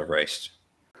drive cars I've raced.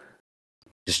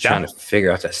 Just trying to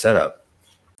figure out that setup.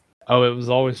 Oh, it was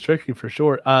always tricky for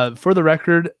sure. For the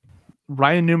record,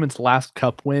 Ryan Newman's last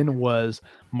Cup win was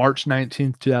March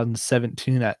 19th,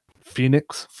 2017 at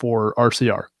Phoenix for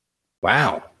RCR.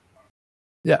 Wow.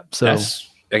 Yeah. So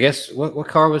I guess what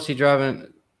car was he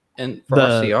driving in for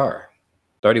RCR?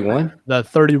 31? The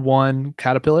 31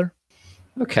 Caterpillar.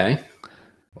 Okay.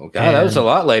 Well, God, that was a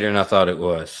lot later than I thought it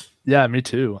was. Yeah, me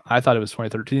too. I thought it was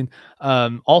 2013.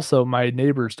 Also, my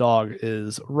neighbor's dog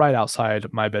is right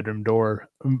outside my bedroom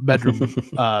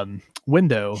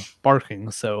window barking.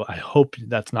 So I hope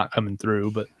that's not coming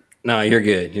through. But no, you're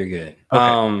good. You're good.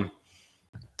 Okay.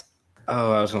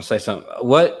 I was going to say something.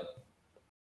 What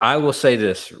I will say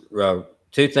this: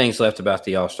 two things left about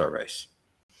the All-Star race.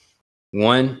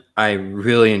 One, I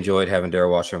really enjoyed having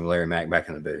Darrell Waltrip and Larry Mack back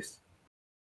in the booth.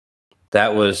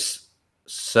 That was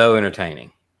so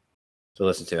entertaining to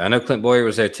listen to. I know Clint Boyer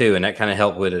was there too, and that kind of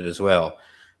helped with it as well,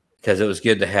 because it was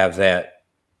good to have that,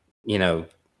 it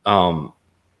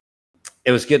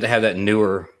was good to have that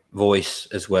newer voice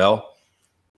as well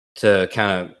to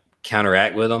kind of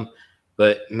counteract with them.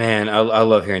 But man, I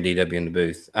love hearing DW in the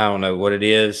booth. I don't know what it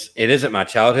is. It isn't my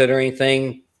childhood or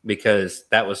anything, because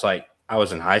that was like, I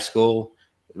was in high school,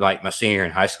 like my senior year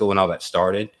in high school when all that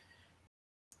started.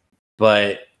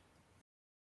 But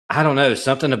I don't know.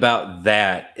 Something about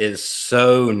that is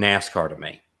so NASCAR to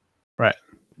me. Right.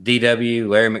 DW,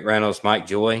 Larry McReynolds, Mike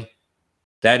Joy.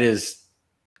 That is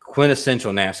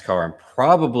quintessential NASCAR. And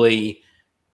probably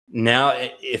now,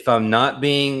 if I'm not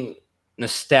being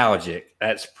nostalgic,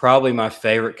 that's probably my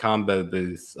favorite combo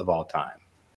booth of all time.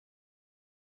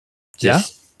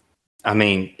 I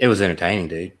mean, it was entertaining,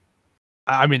 dude.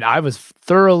 I mean, I was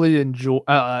thoroughly enjoyed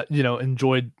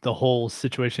the whole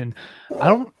situation.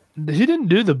 He didn't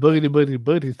do the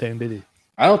boogity thing, did he?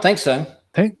 I don't think so.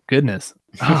 Thank goodness.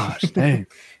 Gosh, dang.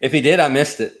 If he did, I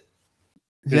missed it.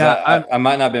 Yeah, I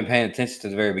might not have been paying attention to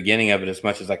the very beginning of it as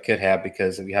much as I could have,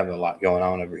 because we have a lot going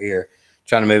on over here,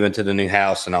 trying to move into the new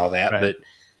house and all that. Right.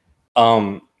 But,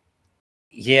 I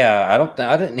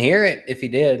didn't hear it. If he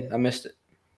did, I missed it.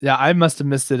 Yeah, I must have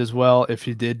missed it as well. If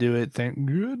he did do it, thank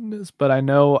goodness. But I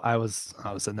know I was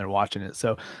sitting there watching it,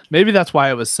 so maybe that's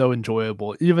why it was so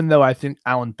enjoyable. Even though I think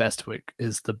Alan Bestwick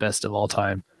is the best of all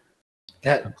time.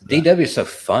 That DW is so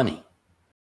funny.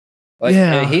 Like,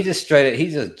 yeah, he just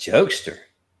he's a jokester.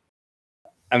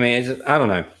 I mean, I don't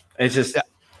know. It's just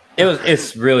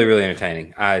it's really, really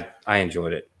entertaining. I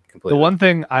enjoyed it completely. The one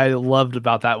thing I loved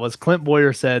about that was Clint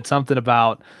Boyer said something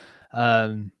about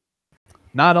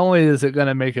not only is it going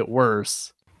to make it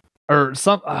worse, or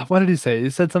what did he say? He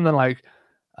said something like,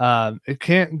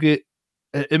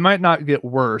 it might not get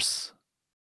worse.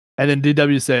 And then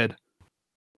DW said,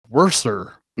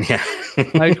 worser. Yeah.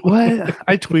 Like, what?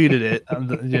 I tweeted it,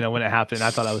 when it happened.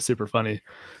 I thought that was super funny.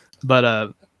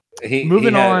 But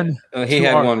moving on. He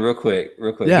had one real quick.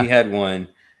 Yeah. He had one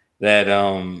that,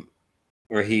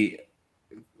 where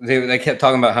they kept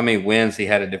talking about how many wins he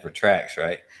had at different tracks,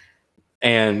 right?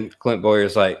 And Clint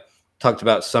Boyer's talked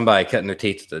about somebody cutting their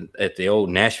teeth at the old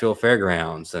Nashville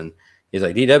Fairgrounds, and he's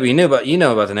like, DW, you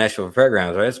know about the Nashville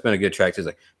Fairgrounds, right? It's been a good track. He's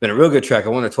like, been a real good track. I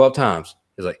won it 12 times.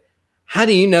 He's like, how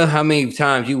do you know how many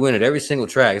times you win at every single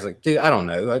track? He's like, dude, I don't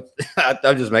know.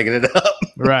 I'm just making it up.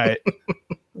 Right.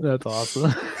 That's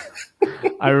awesome.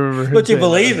 I remember. But you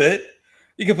believe it.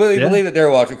 You completely Yeah. believe that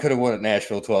Darrell Waltrip could have won at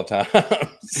Nashville 12 times.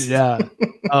 Yeah.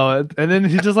 Oh, and then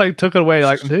he just like took it away.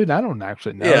 Like, dude, I don't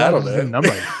actually know. Yeah, I That don't was just a know. number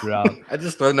I threw out. I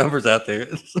just throw numbers out there.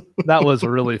 That was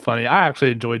really funny. I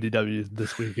actually enjoyed DW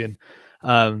this weekend.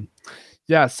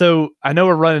 Yeah, so I know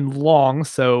we're running long,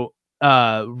 so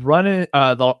our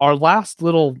last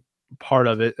little part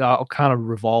of it kind of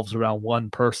revolves around one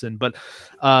person, but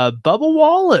Bubba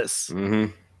Wallace,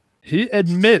 he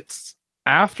admits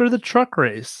after the truck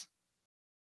race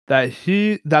that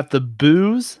the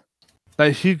booze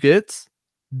that he gets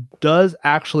does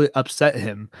actually upset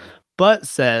him, but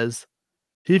says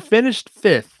he finished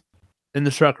 5th in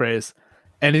the truck race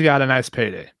and he got a nice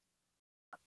payday.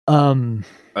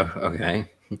 Okay.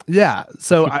 Yeah.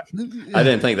 So I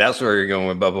didn't think that's where you're going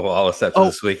with Bubba Wallace after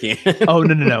this weekend.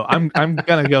 No. I'm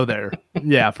gonna go there.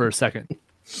 Yeah, for a second.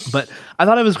 But I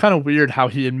thought it was kind of weird how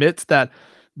he admits that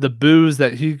the booze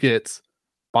that he gets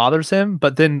bothers him,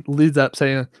 but then leads up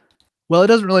saying, well, it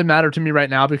doesn't really matter to me right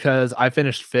now because I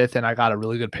finished 5th and I got a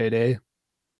really good payday.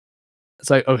 It's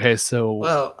like, okay, so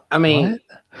well, I mean, what?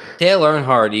 Dale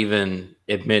Earnhardt even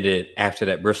admitted after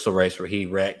that Bristol race where he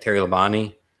wrecked Terry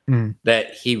Labonte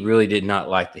that he really did not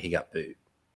like that he got booed.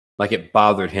 Like it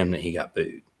bothered him that he got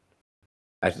booed.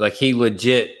 Like he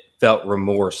legit felt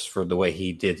remorse for the way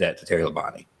he did that to Terry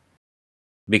Labonte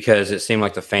because it seemed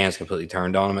like the fans completely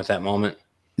turned on him at that moment.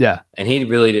 Yeah. And he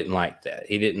really didn't like that.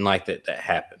 He didn't like that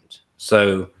happened.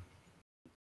 So,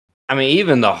 I mean,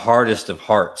 even the hardest of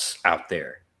hearts out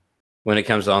there, when it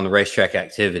comes on the racetrack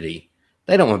activity,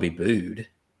 they don't want to be booed.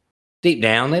 Deep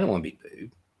down, they don't want to be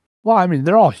booed. Well, I mean,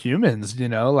 they're all humans,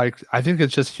 like I think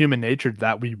it's just human nature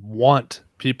that we want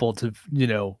people to,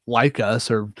 like us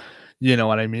or, you know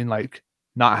what I mean? Like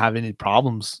not have any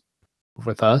problems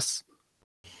with us.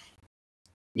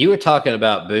 You were talking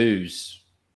about boos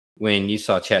when you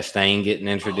saw Chastain getting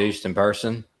introduced in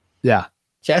person. Yeah.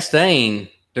 Chastain,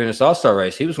 during this All-Star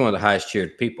race, he was one of the highest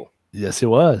cheered people. Yes, he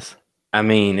was. I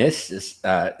mean, it's just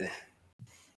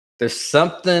there's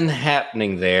something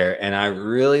happening there, and I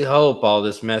really hope all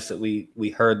this mess that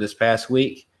we heard this past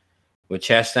week with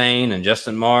Chastain and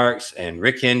Justin Marks and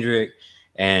Rick Hendrick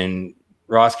and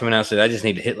Ross coming out and said, I just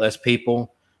need to hit less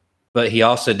people. But he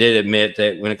also did admit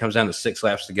that when it comes down to 6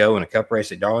 laps to go in a cup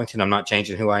race at Darlington, I'm not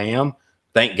changing who I am.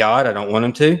 Thank God I don't want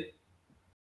him to.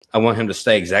 I want him to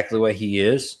stay exactly the way he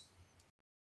is.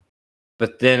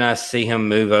 But then I see him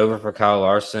move over for Kyle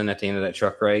Larson at the end of that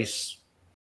truck race.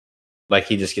 Like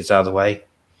he just gets out of the way.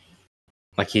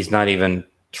 Like he's not even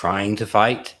trying to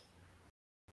fight.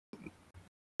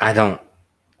 I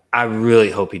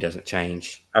really hope he doesn't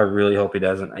change. I really hope he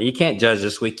doesn't. You can't judge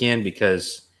this weekend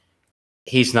because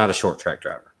he's not a short track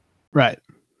driver. Right.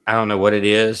 I don't know what it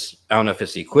is. I don't know if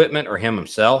it's the equipment or him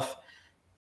himself.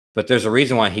 But there's a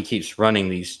reason why he keeps running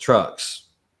these trucks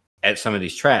at some of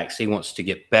these tracks. He wants to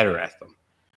get better at them.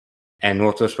 And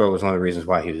Northwest Road was one of the reasons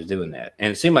why he was doing that.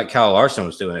 And it seemed like Kyle Larson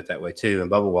was doing it that way too, and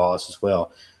Bubba Wallace as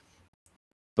well.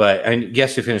 But and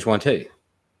guess who finished 1-2?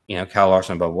 Kyle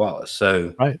Larson and Bubba Wallace.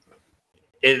 So right.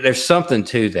 There's something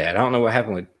to that. I don't know what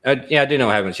happened with I do know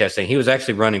what happened with Chastain. He was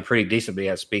actually running pretty decent, but he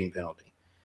had a speeding penalty.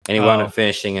 And he wound up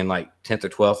finishing in like 10th or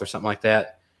 12th or something like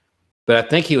that. But I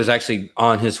think he was actually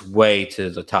on his way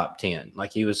to the top 10.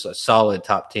 Like he was a solid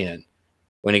top 10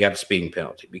 when he got the speeding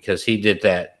penalty because he did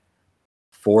that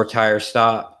 4-tire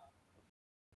stop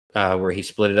where he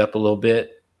split it up a little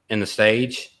bit in the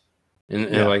stage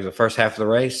in like the first half of the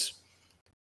race.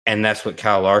 And that's what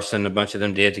Kyle Larson and a bunch of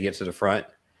them did to get to the front.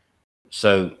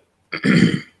 So,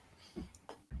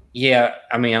 yeah,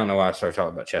 I mean, I don't know why I started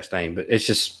talking about Chastain, but it's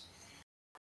just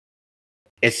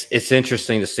it's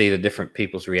interesting to see the different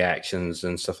people's reactions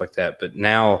and stuff like that. But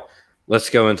now let's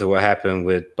go into what happened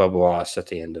with Bubba Wallace at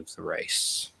the end of the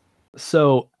race.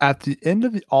 So at the end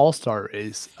of the All-Star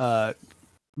race, Bubba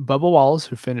Wallace,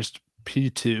 who finished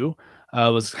P2,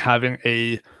 was having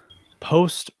a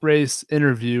post-race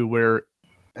interview where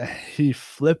he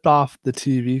flipped off the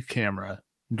TV camera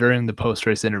during the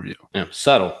post-race interview. Yeah,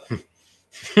 subtle.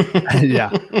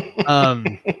 Yeah.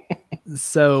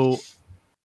 So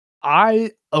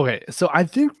I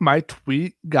think my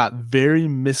tweet got very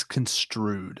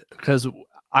misconstrued because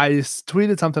I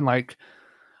tweeted something like,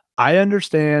 I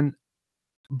understand,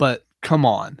 but come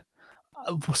on.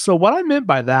 So what I meant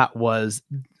by that was,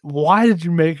 why did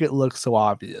you make it look so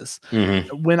obvious?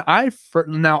 Mm-hmm. When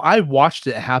I watched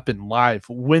it happen live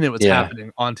when it was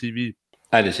happening on TV.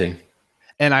 I did too.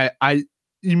 And I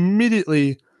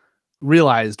immediately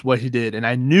realized what he did, and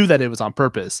I knew that it was on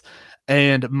purpose.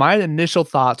 And my initial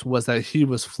thoughts was that he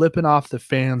was flipping off the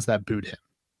fans that booed him.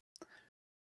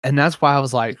 And that's why I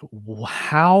was like,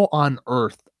 how on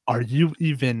earth are you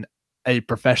even a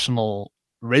professional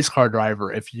race car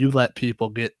driver if you let people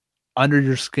get under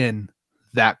your skin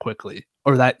that quickly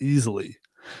or that easily.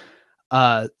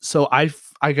 So I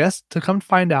guess to come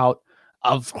find out,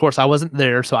 of course, I wasn't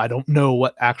there, so I don't know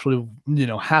what actually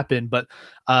happened. But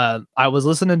I was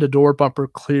listening to Door Bumper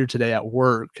Clear today at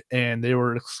work, and they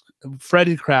were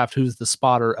Freddie Kraft, who's the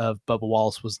spotter of Bubba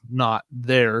Wallace, was not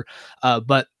there.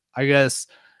 But I guess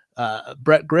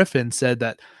Brett Griffin said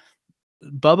that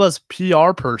Bubba's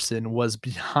PR person was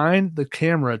behind the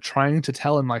camera trying to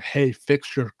tell him, like, hey,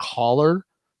 fix your collar,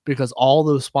 because all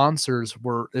those sponsors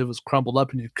it was crumpled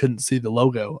up and you couldn't see the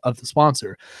logo of the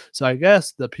sponsor. So I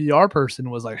guess the PR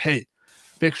person was like, hey,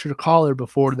 fix your collar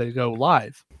before they go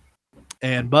live.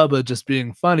 And Bubba, just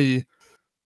being funny,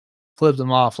 flipped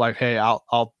him off like, hey,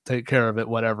 I'll take care of it,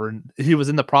 whatever. And he was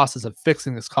in the process of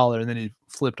fixing his collar, and then he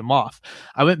flipped him off.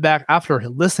 I went back after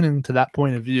listening to that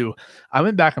point of view. I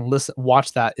went back and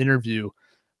watched that interview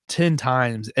 10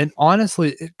 times. And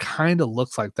honestly, it kind of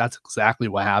looks like that's exactly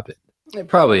what happened. It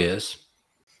probably is.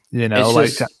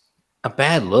 It's just a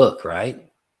bad look, right?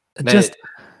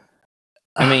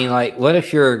 I mean, like, what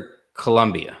if you're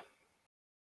Columbia?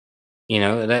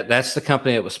 That's the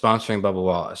company that was sponsoring Bubba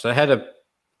Wallace. They had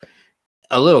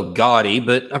a little gaudy,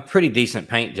 but a pretty decent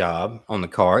paint job on the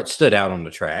car. It stood out on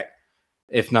the track,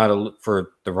 if not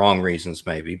for the wrong reasons,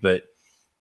 maybe. But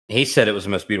he said it was the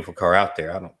most beautiful car out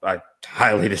there. I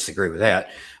highly disagree with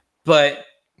that. But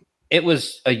it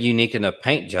was a unique enough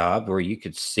paint job where you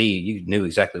knew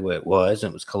exactly what it was.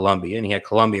 And it was Columbia, and he had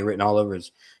Columbia written all over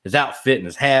his outfit and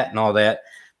his hat and all that.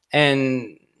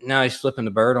 And now he's flipping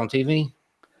the bird on TV.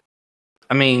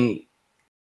 I mean,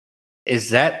 is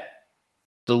that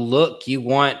the look you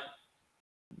want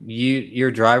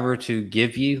your driver to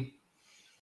give you?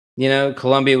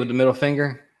 Columbia with the middle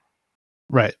finger,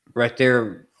 right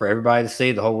there for everybody to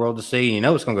see, the whole world to see.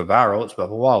 It's going to go viral. It's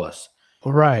Bubba Wallace.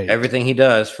 Right. Everything he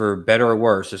does, for better or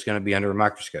worse, is going to be under a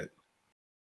microscope.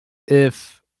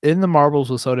 If In the Marbles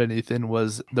with Soda and Ethan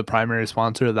was the primary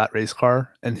sponsor of that race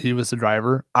car and he was the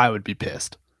driver, I would be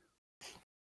pissed.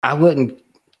 I wouldn't,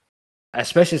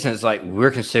 especially since like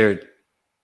we're considered.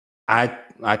 I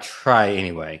try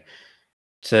anyway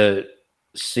to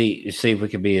see if we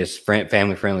could be as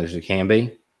family friendly as we can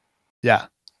be. Yeah.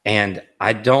 And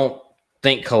I don't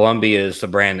think Columbia is the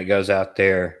brand that goes out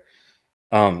there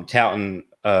touting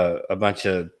a bunch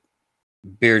of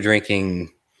beer drinking,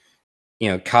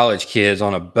 college kids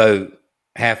on a boat,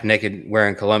 half naked,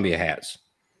 wearing Columbia hats.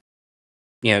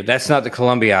 That's not the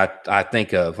Columbia I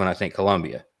think of when I think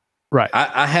Columbia. Right.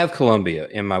 I have Columbia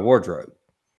in my wardrobe.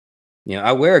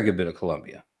 I wear a good bit of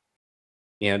Columbia.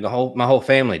 My whole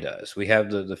family does. We have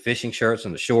the fishing shirts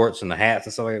and the shorts and the hats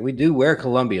and stuff like that. We do wear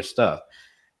Columbia stuff.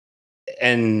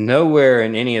 And nowhere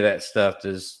in any of that stuff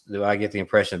do I get the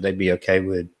impression that they'd be okay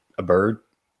with a bird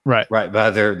right by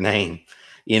their name.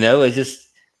 It's just,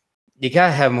 you got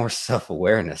to have more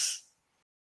self-awareness,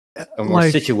 or more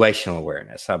situational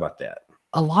awareness. How about that?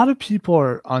 A lot of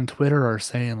people on Twitter are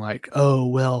saying like, oh,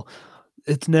 well,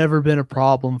 it's never been a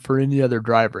problem for any other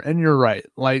driver. And you're right.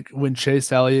 Like when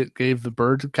Chase Elliott gave the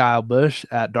bird to Kyle Busch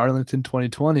at Darlington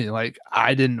 2020, like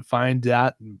I didn't find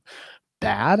that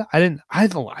bad. I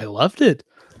loved it.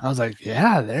 I was like,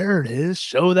 yeah, there it is.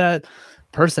 Show that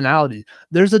personality.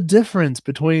 There's a difference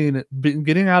between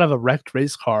getting out of a wrecked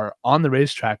race car on the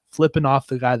racetrack, flipping off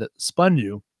the guy that spun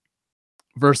you,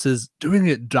 versus doing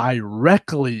it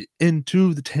directly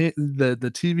into the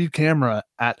TV camera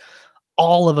at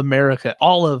all of America,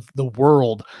 all of the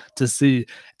world to see.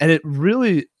 And it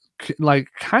really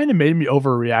kind of made me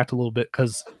overreact a little bit,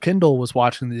 because Kendall was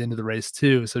watching the end of the race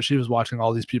too. So she was watching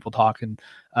all these people talk, and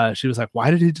she was like,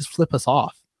 why did he just flip us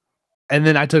off? And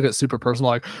then I took it super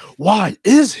personal, like, why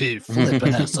is he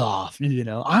flipping us off?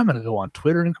 I'm going to go on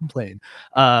Twitter and complain.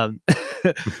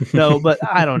 No, but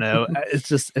I don't know.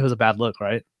 It was a bad look,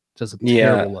 right? Just a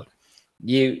terrible look.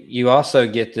 You also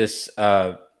get this,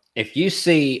 if you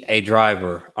see a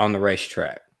driver on the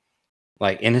racetrack,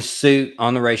 like in a suit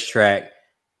on the racetrack,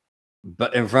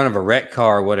 but in front of a wrecked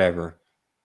car or whatever,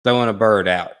 throwing a bird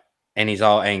out, and he's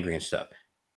all angry and stuff,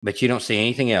 but you don't see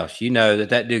anything else,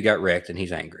 that dude got wrecked and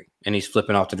he's angry and he's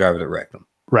flipping off the driver that wrecked him.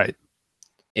 Right.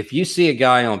 If you see a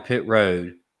guy on pit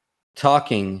road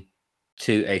talking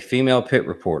to a female pit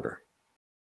reporter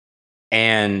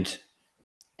and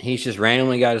he's just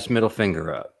randomly got his middle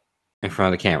finger up in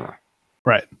front of the camera,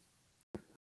 right,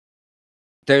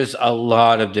 there's a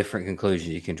lot of different conclusions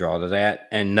you can draw to that,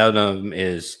 and none of them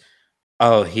is,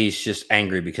 oh, he's just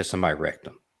angry because somebody wrecked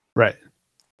him. Right.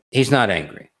 He's not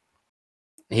angry.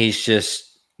 He's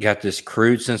just got this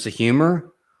crude sense of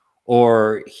humor,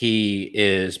 or he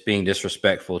is being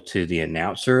disrespectful to the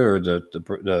announcer or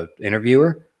the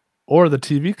interviewer, or the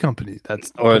TV company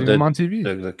that's or putting him on TV.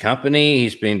 The company.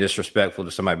 He's being disrespectful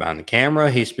to somebody behind the camera.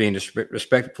 He's being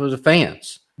disrespectful to the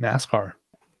fans. NASCAR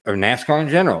or NASCAR in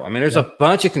general. I mean, there's a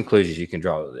bunch of conclusions you can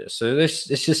draw to this. So it's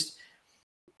just,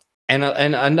 and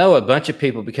I know a bunch of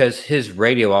people because his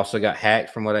radio also got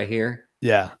hacked, from what I hear.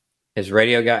 Yeah, his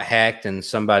radio got hacked, and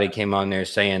somebody came on there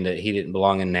saying that he didn't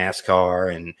belong in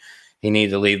NASCAR and he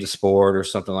needed to leave the sport or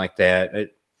something like that.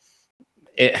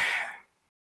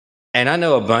 And I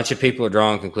know a bunch of people are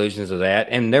drawing conclusions of that,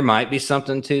 and there might be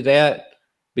something to that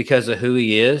because of who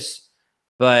he is,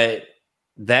 but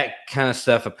that kind of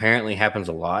stuff apparently happens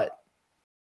a lot.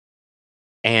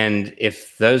 And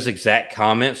if those exact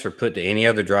comments were put to any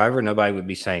other driver, nobody would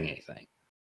be saying anything.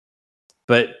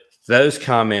 But those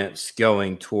comments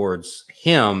going towards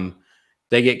him,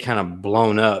 they get kind of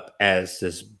blown up as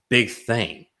this big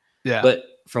thing. Yeah. But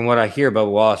from what I hear,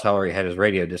 Bubba Wallace already had his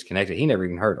radio disconnected. He never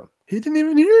even heard him. He didn't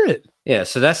even hear it. Yeah,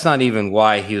 so that's not even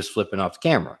why he was flipping off the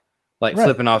camera. Like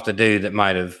flipping off the dude that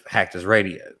might have hacked his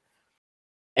radio.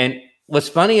 And what's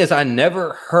funny is I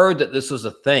never heard that this was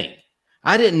a thing.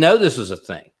 I didn't know this was a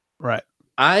thing. Right.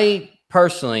 I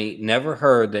personally never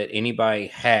heard that anybody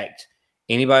hacked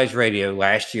anybody's radio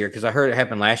last year, because I heard it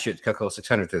happened last year at the Coca-Cola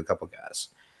 600 to a couple guys.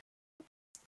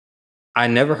 I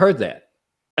never heard that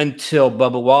until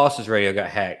Bubba Wallace's radio got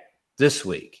hacked this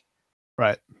week.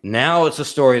 Right. Now it's a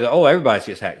story that, everybody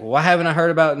gets hacked. Well, why haven't I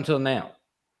heard about it until now?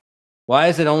 Why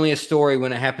is it only a story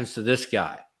when it happens to this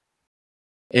guy?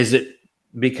 Is it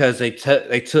because they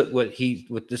took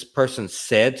what this person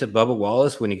said to Bubba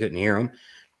Wallace when he couldn't hear him?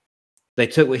 They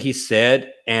took what he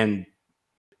said and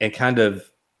kind of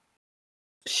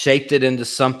shaped it into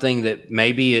something that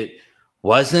maybe it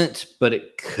wasn't, but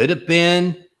it could have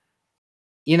been.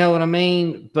 You know what I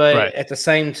mean? But at the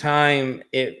same time,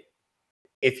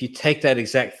 if you take that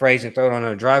exact phrase and throw it on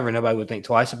a driver, nobody would think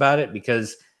twice about it,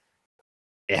 because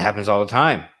it happens all the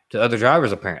time to other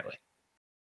drivers, apparently.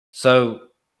 So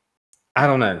I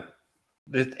don't know.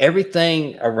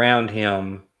 Everything around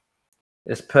him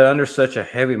is put under such a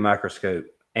heavy microscope.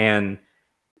 And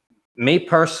me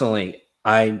personally,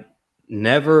 I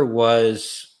never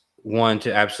was one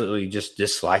to absolutely just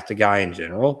dislike the guy in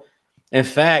general. In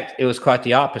fact, it was quite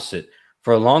the opposite.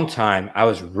 For a long time, I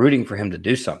was rooting for him to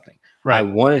do something. Right. I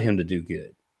wanted him to do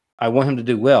good. I want him to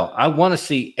do well. I want to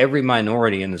see every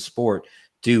minority in the sport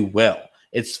do well.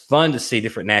 It's fun to see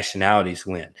different nationalities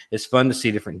win. It's fun to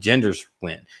see different genders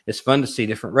win. It's fun to see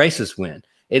different races win.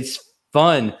 It's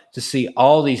fun to see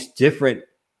all these different,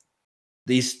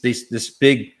 this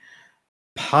big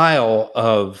pile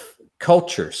of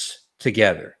cultures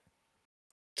together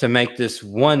to make this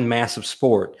one massive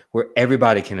sport where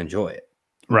everybody can enjoy it.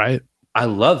 Right. I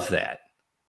love that.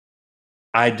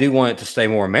 I do want it to stay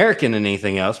more American than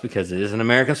anything else, because it is an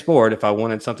American sport. If I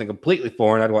wanted something completely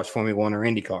foreign, I'd watch Formula One or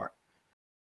IndyCar.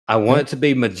 I want it to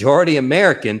be majority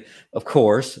American. Of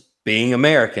course, being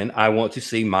American, I want to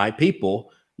see my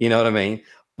people, you know what I mean?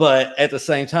 But at the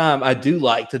same time, I do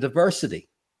like the diversity.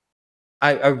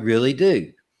 I really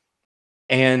do.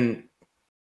 And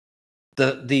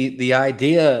the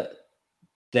idea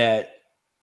that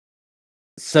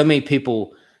so many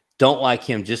people don't like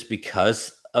him just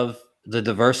because of the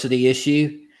diversity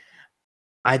issue,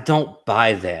 I don't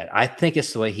buy that. I think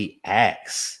it's the way he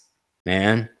acts,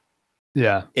 man.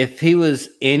 Yeah. If he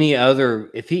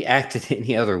acted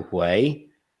any other way,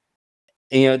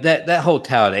 that whole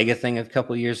Talladega thing a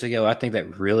couple of years ago, I think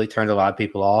that really turned a lot of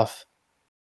people off.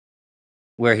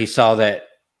 Where he saw that,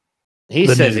 he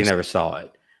says he never saw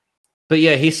it, but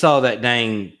yeah, he saw that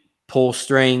dang pull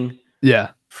string.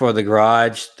 Yeah. For the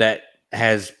garage that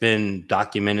has been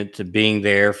documented to being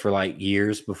there for like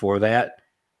years before that.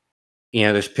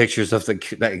 There's pictures of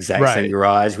that exact same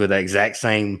garage with that exact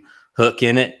same hook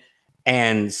in it.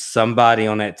 And somebody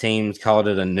on that team called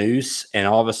it a noose, and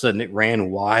all of a sudden it ran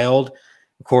wild.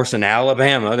 Of course, in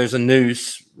Alabama, there's a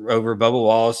noose over Bubba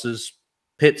Wallace's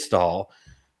pit stall.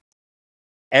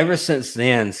 Ever since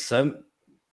then, so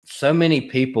many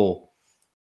people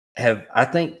have, I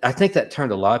think that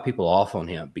turned a lot of people off on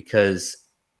him, because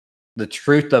the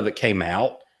truth of it came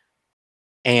out,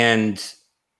 and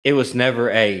it was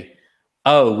never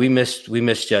we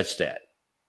misjudged that.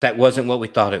 That wasn't what we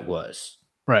thought it was.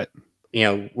 Right.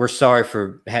 We're sorry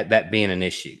for that being an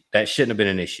issue. That shouldn't have been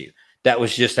an issue. That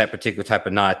was just that particular type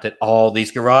of knot that all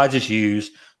these garages use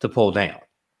to pull down.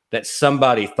 That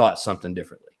somebody thought something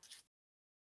differently.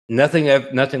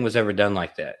 Nothing was ever done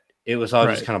like that. It was all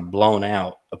just kind of blown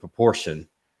out of proportion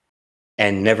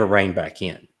and never reined back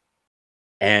in.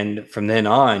 And from then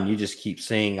on, you just keep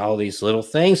seeing all these little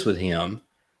things with him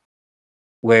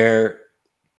where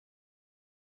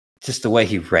just the way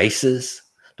he races,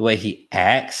 the way he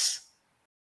acts,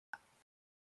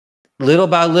 little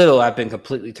by little, I've been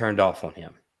completely turned off on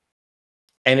him.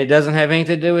 And it doesn't have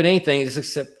anything to do with anything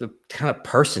except the kind of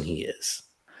person he is.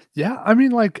 Yeah, I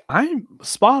mean, like, I'm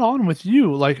spot on with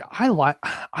you. Like,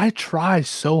 I try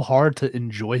so hard to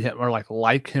enjoy him or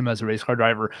like him as a race car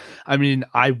driver. I mean,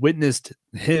 I witnessed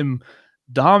him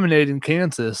dominating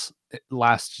Kansas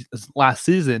last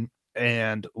season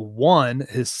and won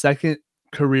his second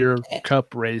career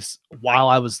cup race while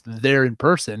I was there in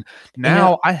person.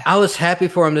 Now I was happy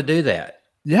for him to do that.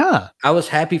 Yeah. I was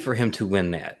happy for him to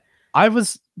win that. I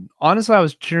was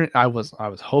cheering. I was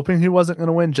hoping he wasn't going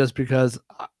to win just because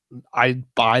I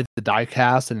buy the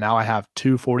diecast and now I have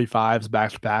 2 45s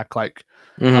back to back. Like,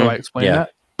 how do I explain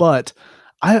that? But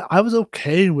I was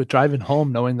okay with driving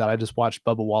home knowing that I just watched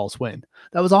Bubba Wallace win.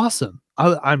 That was awesome.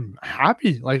 I'm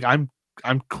happy. Like, I'm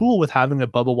cool with having a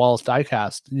Bubba Wallace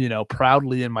diecast,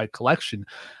 proudly in my collection.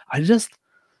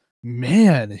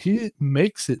 Man, he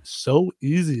makes it so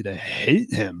easy to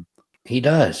hate him. He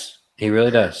does. He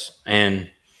really does.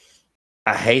 And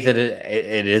I hate that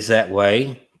it is that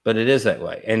way. But it is that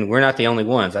way. And we're not the only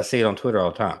ones. I see it on Twitter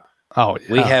all the time. Oh,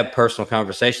 yeah. We have personal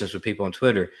conversations with people on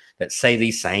Twitter that say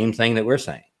the same thing that we're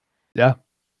saying. Yeah.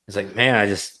 It's like, man,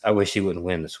 I wish he wouldn't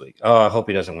win this week. Oh, I hope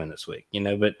he doesn't win this week.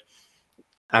 But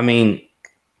I mean,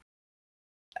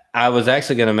 I was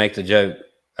actually going to make the joke.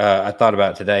 I thought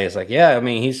about it today. It's like, yeah, I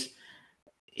mean,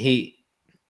 he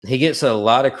gets a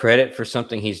lot of credit for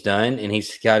something he's done, and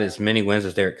he's got as many wins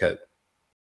as Derek Cope.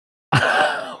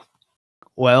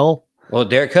 Well,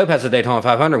 Derek Cope has a Daytona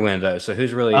 500 win, though, so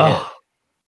who's really ahead?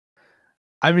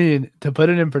 I mean, to put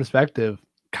it in perspective,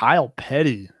 Kyle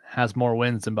Petty has more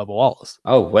wins than Bubba Wallace.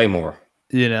 Oh, way more.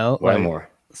 Way more.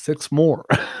 6 more.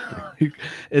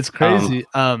 It's crazy.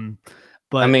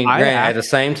 But I mean, at the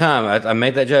same time, I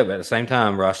made that joke, but at the same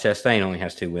time, Ross Chastain only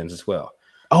has 2 wins as well.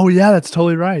 Oh, yeah, that's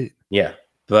totally right. Yeah,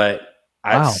 but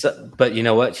but you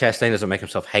know what? Chastain doesn't make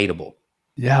himself hateable.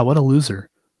 Yeah, what a loser.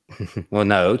 Well,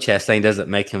 no, Chastain doesn't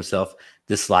make himself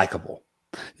dislikable.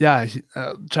 Yeah,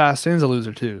 Chastain's a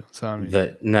loser too. So I mean,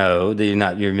 but no,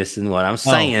 you're missing what I'm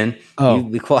saying. You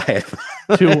be quiet.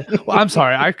 Well, I'm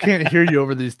sorry, I can't hear you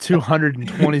over these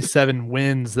 227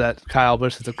 wins that Kyle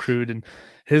Busch has accrued in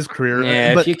his career.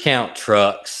 Yeah, if you count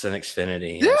trucks and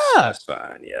Xfinity, that's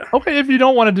fine. Yeah. Okay, if you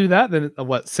don't want to do that, then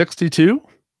what? 62?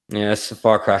 Yeah, it's a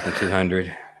far cry from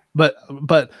 200.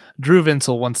 But Drew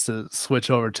Vinsel wants to switch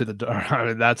over to the dark. I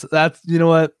mean, that's you know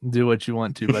what? Do what you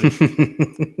want to, buddy.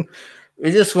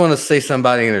 We just want to see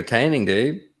somebody entertaining,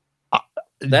 dude.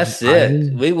 That's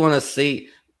it. We want to see.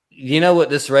 You know what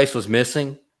this race was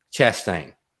missing?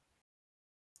 Chastain.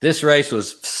 This race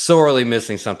was sorely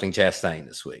missing something Chastain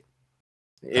this week.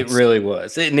 It really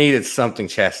was. It needed something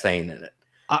Chastain in it.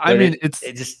 I mean,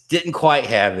 it just didn't quite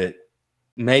have it.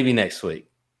 Maybe next week,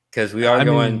 because we are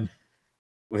going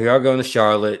to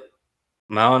Charlotte,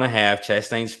 1.5 miles.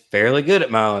 Chastain's fairly good at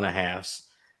 1.5 miles.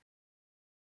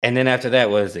 And then after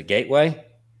that, what is it? Gateway?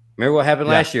 Remember what happened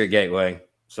last year at Gateway?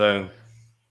 So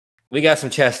we got some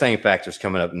Chastain factors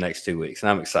coming up in the next 2 weeks, and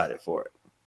I'm excited for it.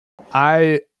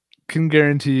 I can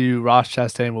guarantee you Ross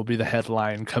Chastain will be the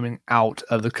headline coming out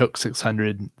of the Coke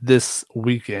 600 this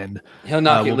weekend. He'll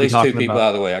knock at least 2 people out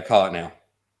of the way. I call it now.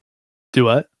 Do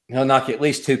what? He'll knock at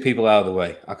least 2 people out of the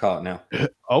way. I call it now.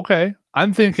 Okay.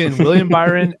 I'm thinking William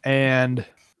Byron and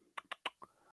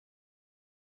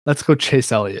let's go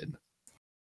Chase Elliott.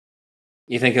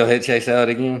 You think he'll hit Chase Elliott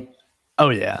again? Oh,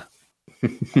 yeah.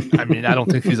 I mean, I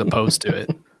don't think he's opposed to it.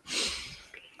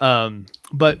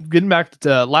 But getting back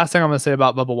to last thing I'm going to say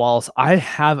about Bubba Wallace, I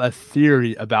have a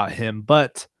theory about him,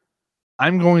 but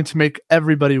I'm going to make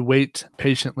everybody wait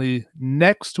patiently.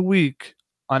 Next week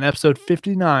on episode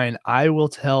 59, I will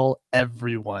tell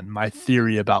everyone my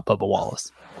theory about Bubba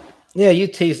Wallace. Yeah, you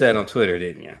teased that on Twitter,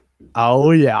 didn't you?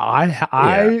 Oh, yeah.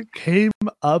 I came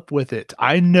up with it.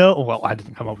 I know. Well, I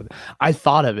didn't come up with it. I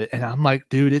thought of it, and I'm like,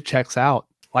 dude, it checks out.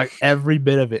 Like, every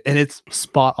bit of it. And it's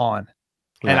spot on.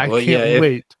 And I can't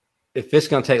wait. If it's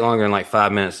going to take longer than like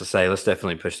 5 minutes to say, let's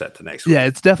definitely push that to next week. Yeah,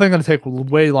 it's definitely going to take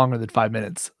way longer than 5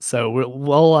 minutes. So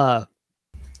we'll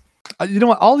you know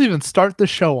what? I'll even start the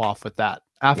show off with that.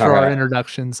 After our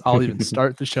introductions, I'll even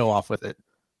start the show off with it.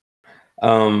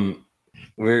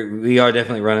 We are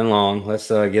definitely running long. Let's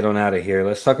get on out of here.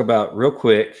 Let's talk about real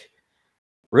quick,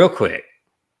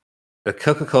 the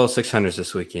Coca-Cola 600s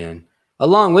this weekend,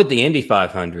 along with the Indy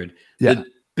 500. Yeah. The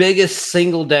biggest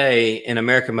single day in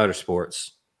American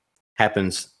motorsports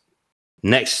happens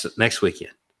next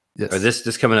weekend. Yes. Or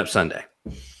this coming up Sunday.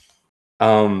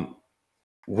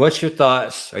 What's your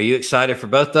thoughts? Are you excited for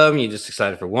both of them? You just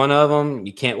excited for one of them?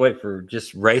 You can't wait for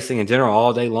just racing in general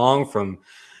all day long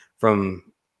from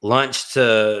lunch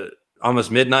to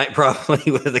almost midnight,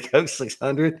 probably with the Coke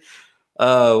 600.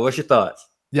 What's your thoughts?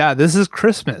 Yeah, this is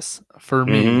Christmas for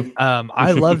me.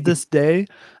 I love this day.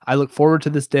 I look forward to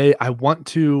this day. I want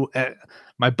to.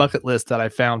 My bucket list that I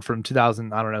found from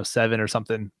 2007 or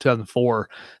something, 2004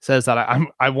 says that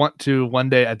I want to one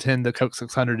day attend the Coke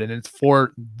 600, and it's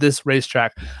for this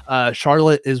racetrack.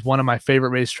 Charlotte is one of my favorite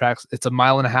racetracks. It's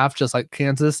 1.5 miles, just like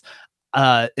Kansas.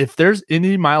 If there's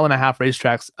any 1.5 mile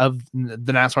racetracks of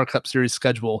the NASCAR Cup Series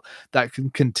schedule that can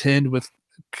contend with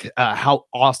how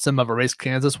awesome of a race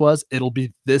Kansas was, it'll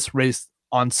be this race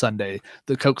on Sunday,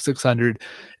 the Coke 600.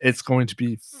 It's going to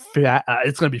be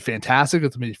it's going to be fantastic.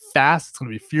 It's going to be fast. It's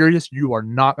going to be furious. You are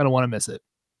not going to want to miss it.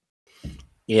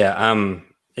 Yeah,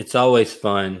 it's always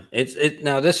fun.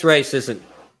 Now this race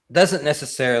doesn't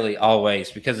necessarily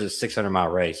always, because it's a 600-mile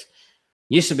race.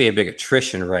 Used to be a big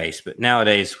attrition race, but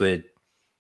nowadays with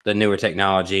the newer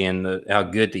technology and how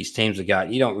good these teams have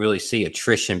got, you don't really see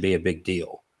attrition be a big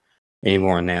deal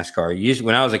anymore in NASCAR. Usually,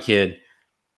 when I was a kid,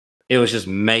 it was just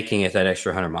making it that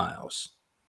extra 100 miles.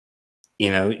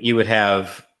 You would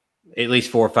have at least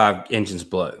 4 or 5 engines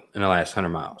blow in the last 100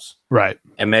 miles. Right.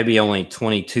 And maybe only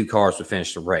 22 cars would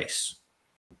finish the race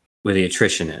with the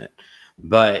attrition in it.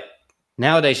 But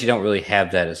nowadays, you don't really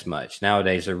have that as much.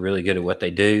 Nowadays, they're really good at what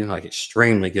they do, like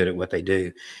extremely good at what they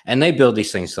do. And they build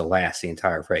these things to last the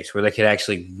entire race, where they could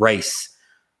actually race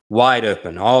wide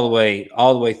open all the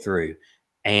way through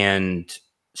and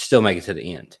still make it to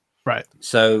the end. Right.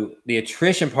 So the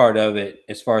attrition part of it,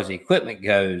 as far as the equipment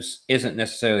goes, isn't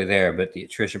necessarily there, but the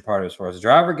attrition part as far as the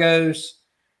driver goes,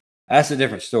 that's a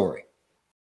different story.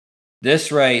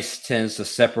 This race tends to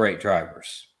separate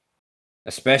drivers,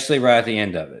 especially right at the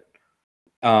end of it.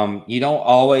 You don't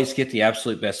always get the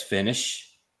absolute best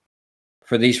finish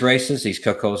for these races. These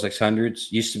Coca-Cola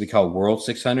 600s used to be called World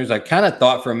 600s. I kind of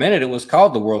thought for a minute it was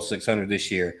called the World 600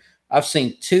 this year. I've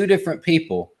seen 2 different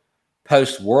people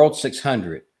post World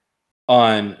 600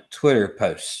 on Twitter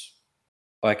posts,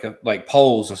 like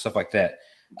polls and stuff like that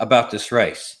about this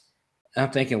race. And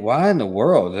I'm thinking, why in the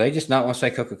world? Do they just not want to say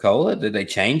Coca-Cola? Did they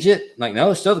change it? Like,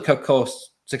 no, it's still the Coca-Cola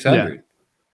 600. Yeah.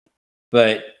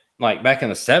 But like back in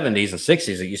the 70s and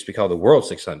 60s, it used to be called the World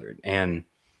 600. And,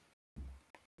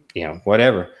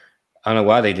 whatever. I don't know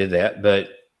why they did that, but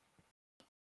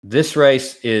this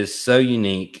race is so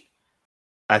unique.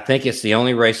 I think it's the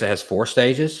only race that has 4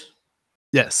 stages.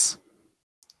 Yes.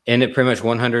 Isn't it pretty much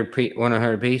 100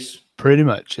 piece? Pretty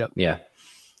much, yep. Yeah.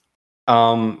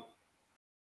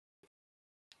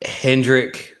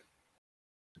 Hendrick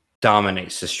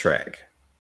dominates this track.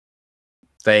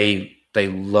 They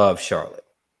love Charlotte.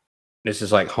 This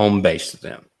is like home base to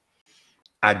them.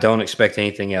 I don't expect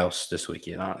anything else this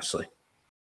weekend, honestly.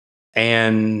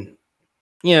 And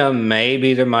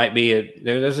maybe there might be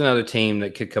there's another team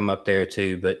that could come up there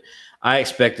too, but I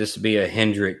expect this to be a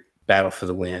Hendrick battle for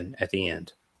the win at the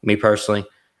end. Me personally,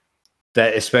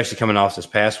 that especially coming off this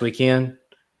past weekend,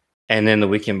 and then the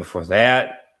weekend before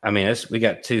that. I mean, we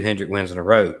got 2 Hendrick wins in a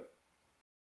row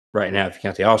right now if you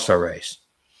count the All-Star race.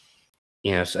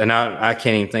 And I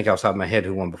can't even think off the top of my head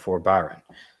who won before Byron.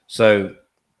 So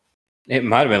it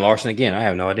might have been Larson again. I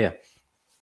have no idea.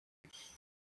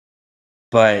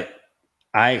 But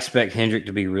I expect Hendrick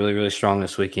to be really, really strong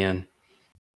this weekend.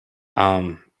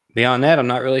 Beyond that, I'm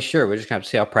not really sure. We're just going to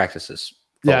see how practices.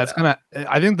 Yeah,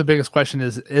 I think the biggest question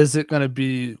is it going to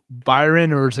be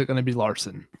Byron or is it going to be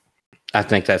Larson? I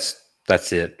think that's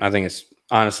it. I think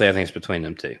it's between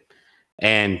them two.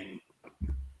 And,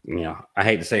 I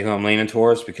hate to say who I'm leaning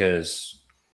towards because,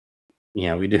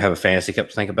 we do have a fantasy cup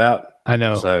to think about. I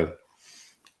know. So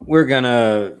we're going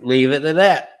to leave it at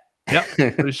that.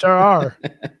 Yep, we sure are.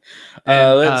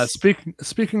 And,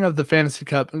 speaking of the Fantasy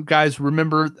Cup, guys,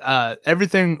 remember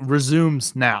everything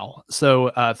resumes now.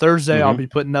 So Thursday, I'll be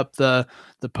putting up the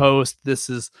post. This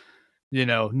is,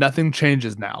 nothing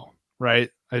changes now, right?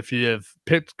 If you have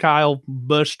picked Kyle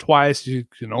Busch twice, you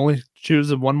can only choose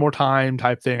him one more time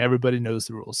type thing. Everybody knows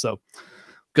the rules. So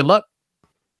good luck.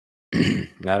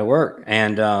 That'll work.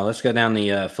 And let's go down the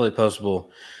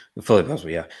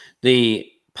the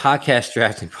podcast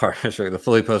drafting partners, or the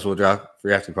fully postable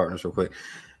drafting partners real quick.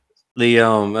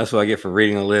 That's what I get for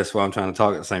reading a list while I'm trying to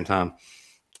talk at the same time.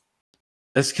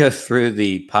 Let's go through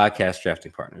the podcast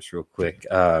drafting partners real quick.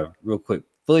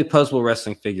 Fully postable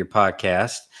wrestling figure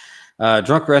podcast.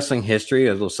 Drunk Wrestling History,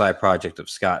 a little side project of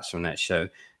Scott's from that show.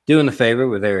 Doing the Favor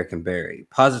with Eric and Barry.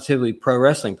 Positively Pro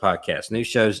Wrestling Podcast. New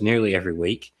shows nearly every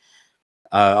week.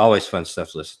 Always fun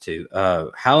stuff to listen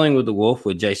to. Howling with the Wolf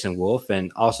with Jason Wolf,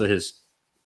 and also his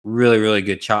really, really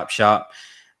good Chop Shop.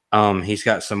 He's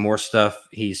got some more stuff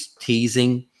he's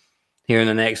teasing here in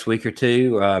the next week or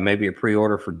two, maybe a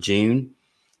pre-order for June.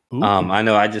 I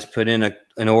know I just put in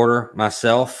an order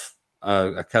myself,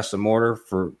 a custom order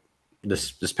for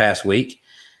this past week.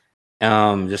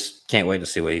 Just can't wait to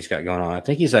see what he's got going on. I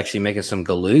think he's actually making some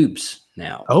galoobs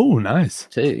now. Oh, nice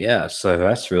too. Yeah, so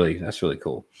that's really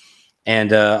cool.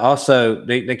 And also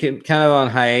they get kind of on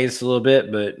hiatus a little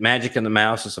bit, but Magic and the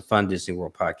Mouse is a fun Disney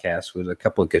World podcast with a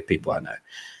couple of good people I know.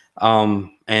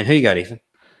 And who you got, Ethan?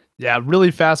 Yeah,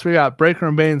 really fast. We got Breaker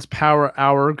and Bane's Power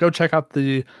Hour. Go check out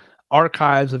the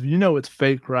archives of It's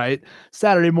Fake, right?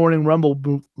 Saturday morning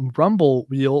Rumble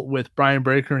Wheel with Brian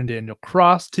Breaker and Daniel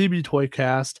Cross. TB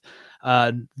Toycast.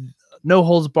 No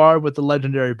Holds Barred with the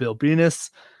legendary Bill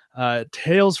Venus.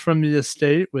 Tales from the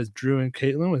Estate with Drew and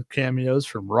Caitlin, with cameos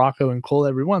from Rocco and Cole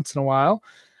every once in a while.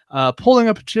 Pulling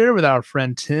Up a Chair with our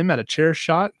friend Tim at A Chair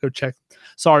Shot. Go check.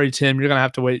 Sorry, Tim, you're going to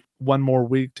have to wait one more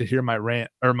week to hear my rant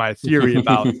or my theory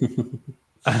about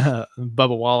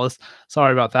Bubba Wallace.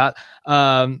 Sorry about that.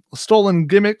 Stolen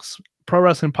Gimmicks, Pro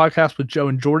Wrestling Podcast with Joe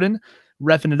and Jordan.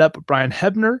 Reffing It Up with Brian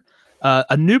Hebner.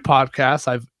 A new podcast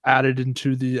I've added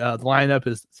into the lineup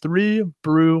is 3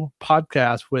 Brew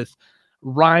Podcast with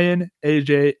Ryan,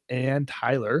 AJ, and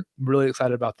Tyler. I'm really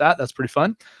excited about that. That's pretty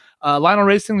fun. Lionel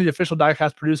Racing, the official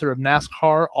diecast producer of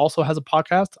NASCAR, also has a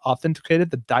podcast, Authenticated,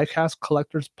 the Diecast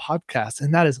Collectors Podcast.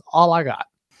 And that is all I got.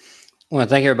 I want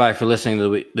to thank everybody for listening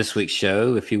to this week's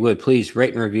show. If you would, please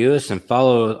rate and review us and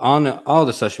follow on all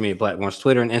the social media platforms,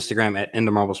 Twitter and Instagram at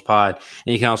InTheMarblesPod.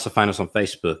 And you can also find us on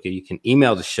Facebook. And you can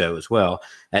email the show as well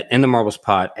at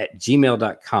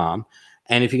InTheMarblesPod@gmail.com.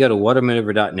 And if you go to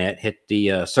watermaneuver.net, hit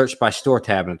the search by store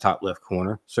tab in the top left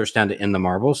corner, search down to In the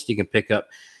Marbles. You can pick up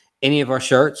any of our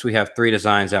shirts. We have 3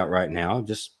 designs out right now.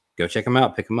 Just go check them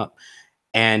out, pick them up.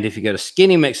 And if you go to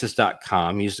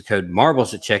skinnymixes.com, use the code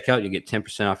MARBLES at checkout, you get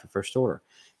 10% off your first order.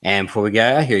 And before we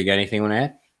get out of here, you got anything you want to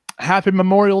add? Happy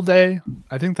Memorial Day.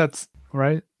 I think that's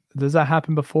right. Does that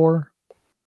happen before?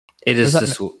 It is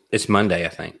it's Monday, I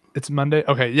think. It's Monday.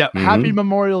 Okay. Yeah. Mm-hmm. Happy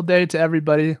Memorial Day to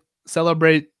everybody.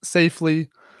 Celebrate safely.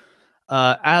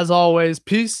 As always,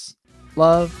 peace,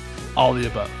 love, all the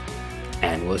above.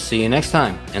 And we'll see you next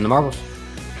time in the Marbles.